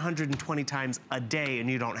scrubbing the air 120 times a day, and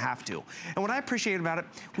you don't have to. And what I appreciate about it,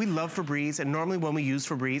 we love Febreze, and normally when we use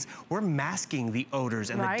Febreze, we're masking the odors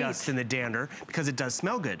and the dust and the dander, because it does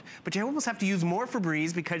smell good. But you almost have to use more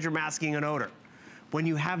Febreze because you're masking an odor. When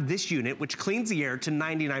you have this unit, which cleans the air to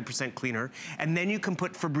 99% cleaner, and then you can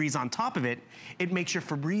put Febreze on top of it, it makes your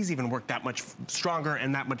Febreze even work that much stronger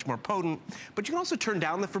and that much more potent. But you can also turn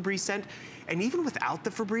down the Febreze scent, and even without the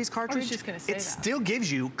Febreze cartridge, it still gives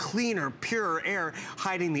you cleaner, purer air,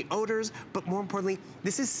 hiding the odors, but more importantly,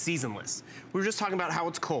 this is seasonless. We were just talking about how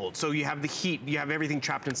it's cold, so you have the heat, you have everything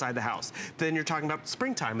trapped inside the house. Then you're talking about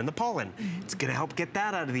springtime and the pollen. It's gonna help get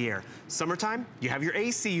that out of the air. Summertime, you have your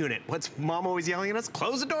AC unit. What's mom always yelling at us?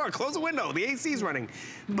 Close the door, close the window, the AC's running.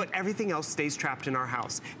 But everything else stays trapped in our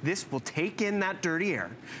house. This will take in that dirty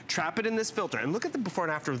air, trap it in this filter, and look at the before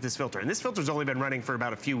and after of this filter. And this filter's only been running for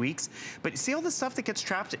about a few weeks, but see all the stuff that gets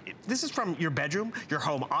trapped? This is from your bedroom, your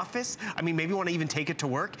home office. I mean, maybe you want to even take it to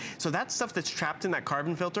work. So that stuff that's trapped in that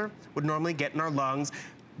carbon filter would normally get in our lungs,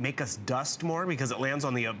 make us dust more because it lands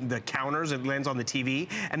on the counters, it lands on the TV,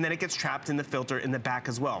 and then it gets trapped in the filter in the back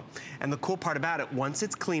as well. And the cool part about it, once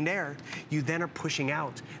it's cleaned air, you then are pushing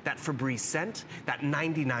out that Febreze scent, that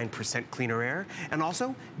 99% cleaner air. And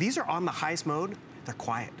also, these are on the highest mode, they're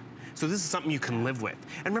quiet. So this is something you can live with.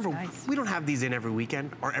 And remember, we don't have these in every weekend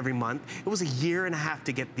or every month. It was a year and a half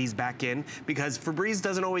to get these back in, because Febreze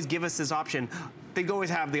doesn't always give us this option. They always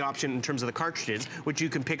have the option in terms of the cartridges, which you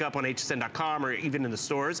can pick up on hsn.com or even in the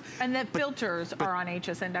stores. And the filters are on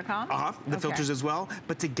hsn.com? The filters as well.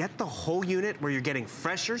 But to get the whole unit where you're getting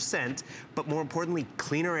fresher scent, but more importantly,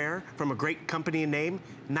 cleaner air from a great company and name,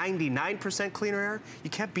 99% cleaner air, you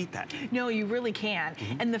can't beat that. No, you really can't.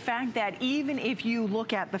 And the fact that even if you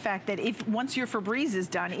look at the fact that once your Febreze is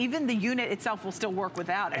done, even the unit itself will still work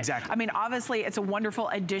without it. Exactly. I mean, obviously, it's a wonderful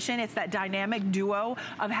addition. It's that dynamic duo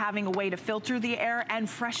of having a way to filter the air and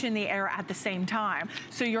freshen the air at the same time.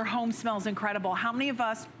 So your home smells incredible. How many of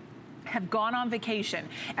us have gone on vacation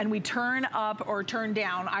and we turn up or turn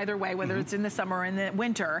down, either way, whether it's in the summer or in the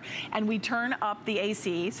winter, and we turn up the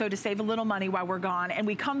AC, so to save a little money while we're gone, and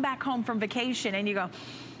we come back home from vacation and you go,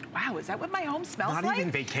 wow, is that what my home smells like? Not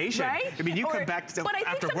even vacation. Right? I mean, you come back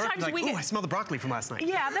after work like, ooh, I smell the broccoli from last night.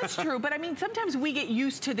 Yeah, that's true. But I mean, sometimes we get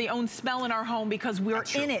used to the own smell in our home because we're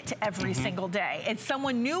in it every single day. It's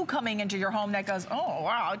someone new coming into your home that goes, oh,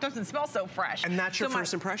 wow, it doesn't smell so fresh. And that's your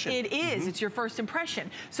first impression. It is. It's your first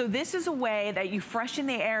impression. So this is a way that you freshen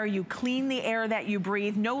the air, you clean the air that you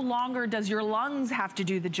breathe. No longer does your lungs have to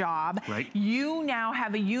do the job. Right. You now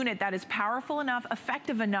have a unit that is powerful enough,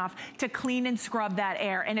 effective enough to clean and scrub that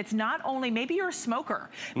air. And it's not only, maybe you're a smoker.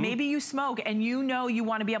 Maybe you smoke and you know you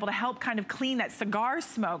want to be able to help kind of clean that cigar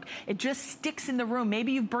smoke. It just sticks in the room.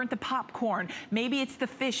 Maybe you've burnt the popcorn. Maybe it's the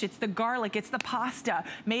fish, it's the garlic, it's the pasta.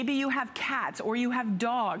 Maybe you have cats or you have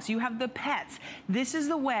dogs, you have the pets. This is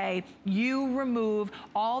the way you remove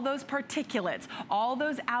all those particulates, all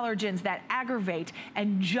those allergens that aggravate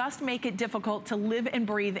and just make it difficult to live and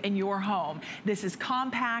breathe in your home. This is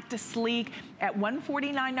compact, sleek, at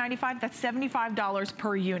 $149.95, that's $75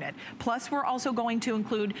 per unit. Plus, we're also going to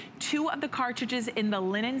include 2 of the cartridges in the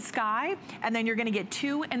Linen Sky, and then you're gonna get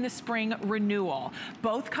 2 in the Spring Renewal.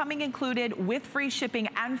 Both coming included with free shipping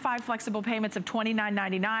and 5 flexible payments of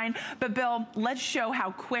 $29.99. But Bill, let's show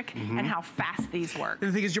how quick and how fast these work.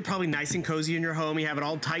 And the thing is, you're probably nice and cozy in your home. You have it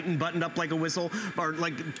all tight and buttoned up like a whistle, or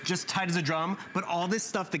like just tight as a drum. But all this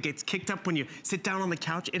stuff that gets kicked up when you sit down on the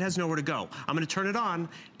couch, it has nowhere to go. I'm gonna turn it on,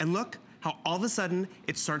 and look how all of a sudden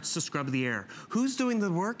it starts to scrub the air. Who's doing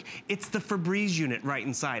the work? It's the Febreze unit right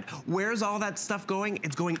inside. Where's all that stuff going?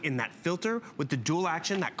 It's going in that filter with the dual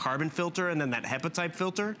action, that carbon filter, and then that hepatite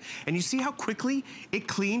filter. And you see how quickly it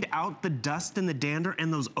cleaned out the dust and the dander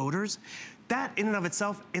and those odors? That in and of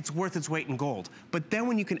itself, it's worth its weight in gold. But then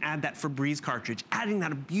when you can add that Febreze cartridge, adding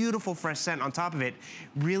that beautiful fresh scent on top of it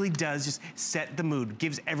really does just set the mood,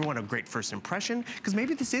 gives everyone a great first impression, because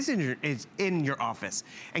maybe this is in your office.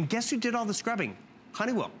 And guess who did all the scrubbing?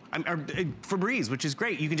 Honeywell, or Febreze, which is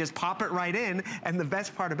great. You can just pop it right in, and the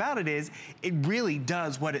best part about it is it really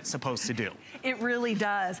does what it's supposed to do. It really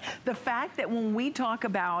does. The fact that when we talk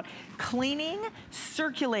about cleaning,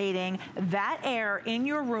 circulating that air in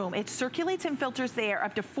your room, it circulates and filters the air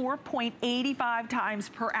up to 4.85 times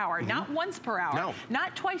per hour. Not once per hour,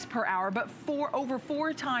 not twice per hour, but over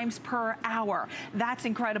 4 times per hour. That's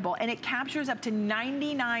incredible. And it captures up to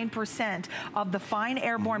 99% of the fine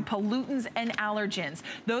airborne pollutants and allergens.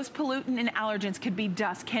 Those pollutant and allergens could be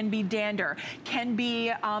dust, can be dander, can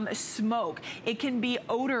be smoke, it can be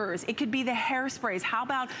odors, it could be the hairsprays. How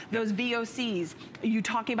about those VOCs? You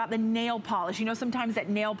talking about the nail polish. You know, sometimes that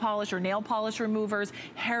nail polish or nail polish removers,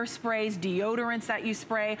 hairsprays, deodorants that you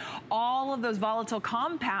spray, all of those volatile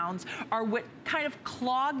compounds are what kind of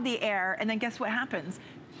clog the air, and then guess what happens?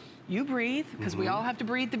 You breathe, because we all have to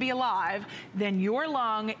breathe to be alive, then your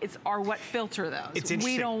lung are what filter those. It's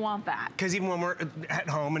interesting. We don't want that. Because even when we're at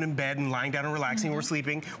home and in bed and lying down and relaxing, we're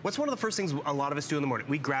sleeping, what's one of the first things a lot of us do in the morning?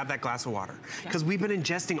 We grab that glass of water. Because we've been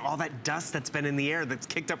ingesting all that dust that's been in the air, that's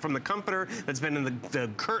kicked up from the comforter, that's been in the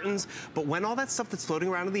curtains. But when all that stuff that's floating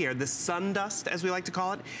around in the air, the sun dust, as we like to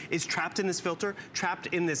call it, is trapped in this filter, trapped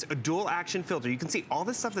in this dual action filter. You can see all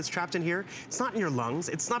this stuff that's trapped in here, it's not in your lungs,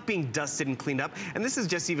 it's not being dusted and cleaned up. And this is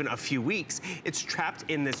just even a few weeks, it's trapped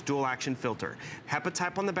in this dual action filter.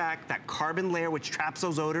 Hepatite on the back, that carbon layer which traps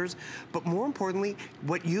those odors. But more importantly,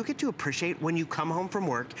 what you get to appreciate when you come home from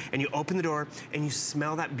work and you open the door and you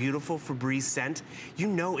smell that beautiful Febreze scent, you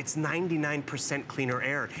know it's 99% cleaner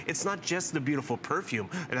air. It's not just the beautiful perfume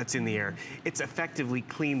that's in the air, it's effectively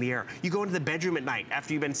clean the air. You go into the bedroom at night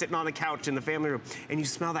after you've been sitting on the couch in the family room and you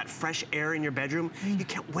smell that fresh air in your bedroom, you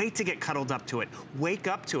can't wait to get cuddled up to it, wake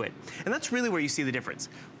up to it. And that's really where you see the difference.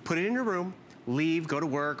 Put it in your room, leave, go to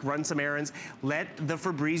work, run some errands. Let the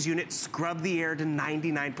Febreze unit scrub the air to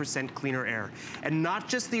 99% cleaner air. And not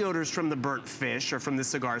just the odors from the burnt fish or from the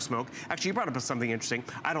cigar smoke. Actually, you brought up something interesting.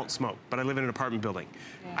 I don't smoke, but I live in an apartment building.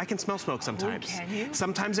 I can smell smoke sometimes. Oh, can you?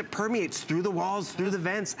 Sometimes it permeates through the walls, through the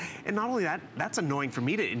vents. And not only that, that's annoying for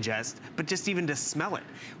me to ingest, but just even to smell it.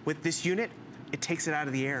 With this unit, it takes it out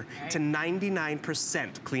of the air to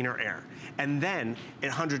 99% cleaner air. And then at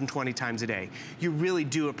 120 times a day. You really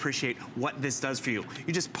do appreciate what this does for you.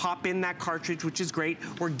 You just pop in that cartridge, which is great.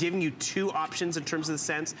 We're giving you 2 options in terms of the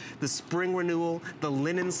scents. The Spring Renewal, the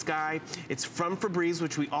Linen Sky. It's from Febreze,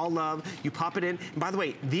 which we all love. You pop it in. And by the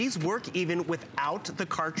way, these work even without the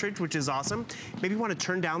cartridge, which is awesome. Maybe you want to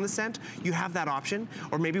turn down the scent, you have that option.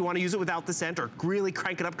 Or maybe you want to use it without the scent or really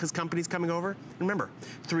crank it up because company's coming over. Remember,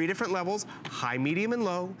 3 different levels, high, medium, and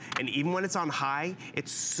low. And even when it's on high,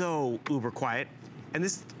 it's so uber quiet. And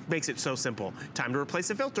this makes it so simple. Time to replace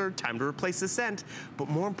the filter, time to replace the scent. But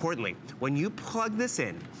more importantly, when you plug this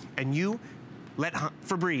in and you let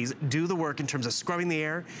Febreze do the work in terms of scrubbing the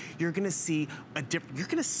air, you're gonna see you're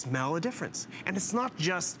gonna smell a difference. And it's not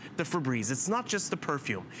just the Febreze, it's not just the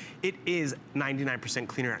perfume. It is 99%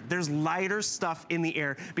 cleaner air. There's lighter stuff in the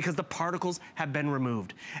air because the particles have been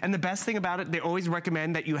removed. And the best thing about it, they always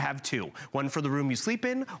recommend that you have two. One for the room you sleep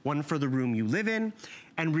in, one for the room you live in.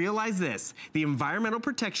 And realize this, the Environmental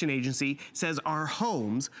Protection Agency says our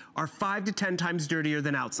homes are 5 to 10 times dirtier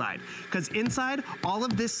than outside. Because inside, all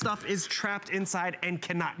of this stuff is trapped inside and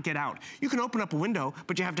cannot get out. You can open up a window,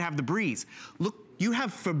 but you have to have the breeze. Look, you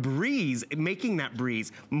have Febreze making that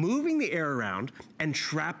breeze, moving the air around and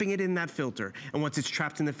trapping it in that filter. And once it's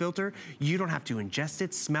trapped in the filter, you don't have to ingest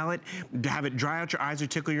it, smell it, have it dry out your eyes or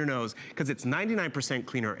tickle your nose, because it's 99%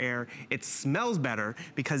 cleaner air. It smells better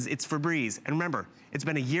because it's Febreze. And remember, it's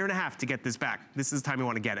been a year and a half to get this back. This is the time you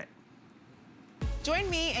want to get it. Join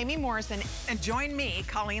me, Amy Morrison, and join me,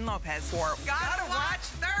 Colleen Lopez, for Gotta Watch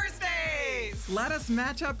Thursdays! Let us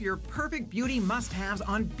match up your perfect beauty must-haves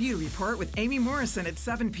on Beauty Report with Amy Morrison at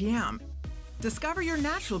 7 p.m. Discover your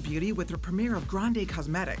natural beauty with the premiere of Grande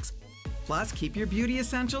Cosmetics. Plus, keep your beauty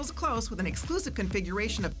essentials close with an exclusive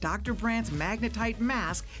configuration of Dr. Brandt's Magnetite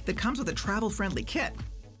Mask that comes with a travel-friendly kit.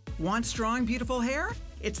 Want strong, beautiful hair?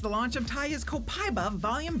 It's the launch of Taya's Copaiba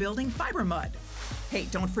Volume Building Fiber Mud. Hey,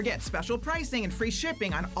 don't forget special pricing and free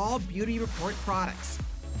shipping on all Beauty Report products.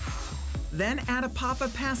 Then add a pop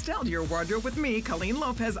of pastel to your wardrobe with me, Colleen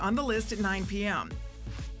Lopez, on the list at 9 p.m.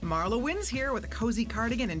 Marla Wynn's here with a cozy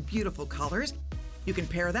cardigan in beautiful colors. You can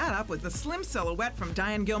pair that up with the slim silhouette from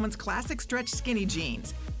Diane Gilman's classic stretch skinny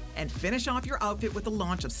jeans. And finish off your outfit with the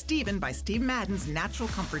launch of Steven by Steve Madden's Natural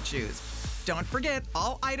Comfort Shoes. Don't forget,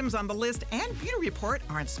 all items on the list and Beauty Report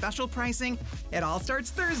are on special pricing. It all starts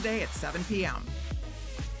Thursday at 7 p.m.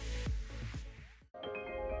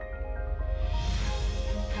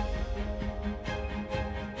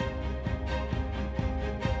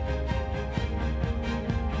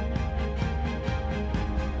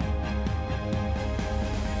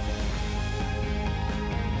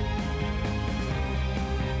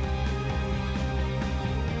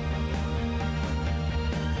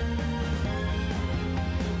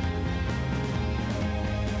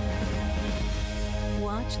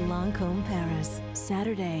 Lancôme Paris,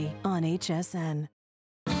 Saturday on HSN.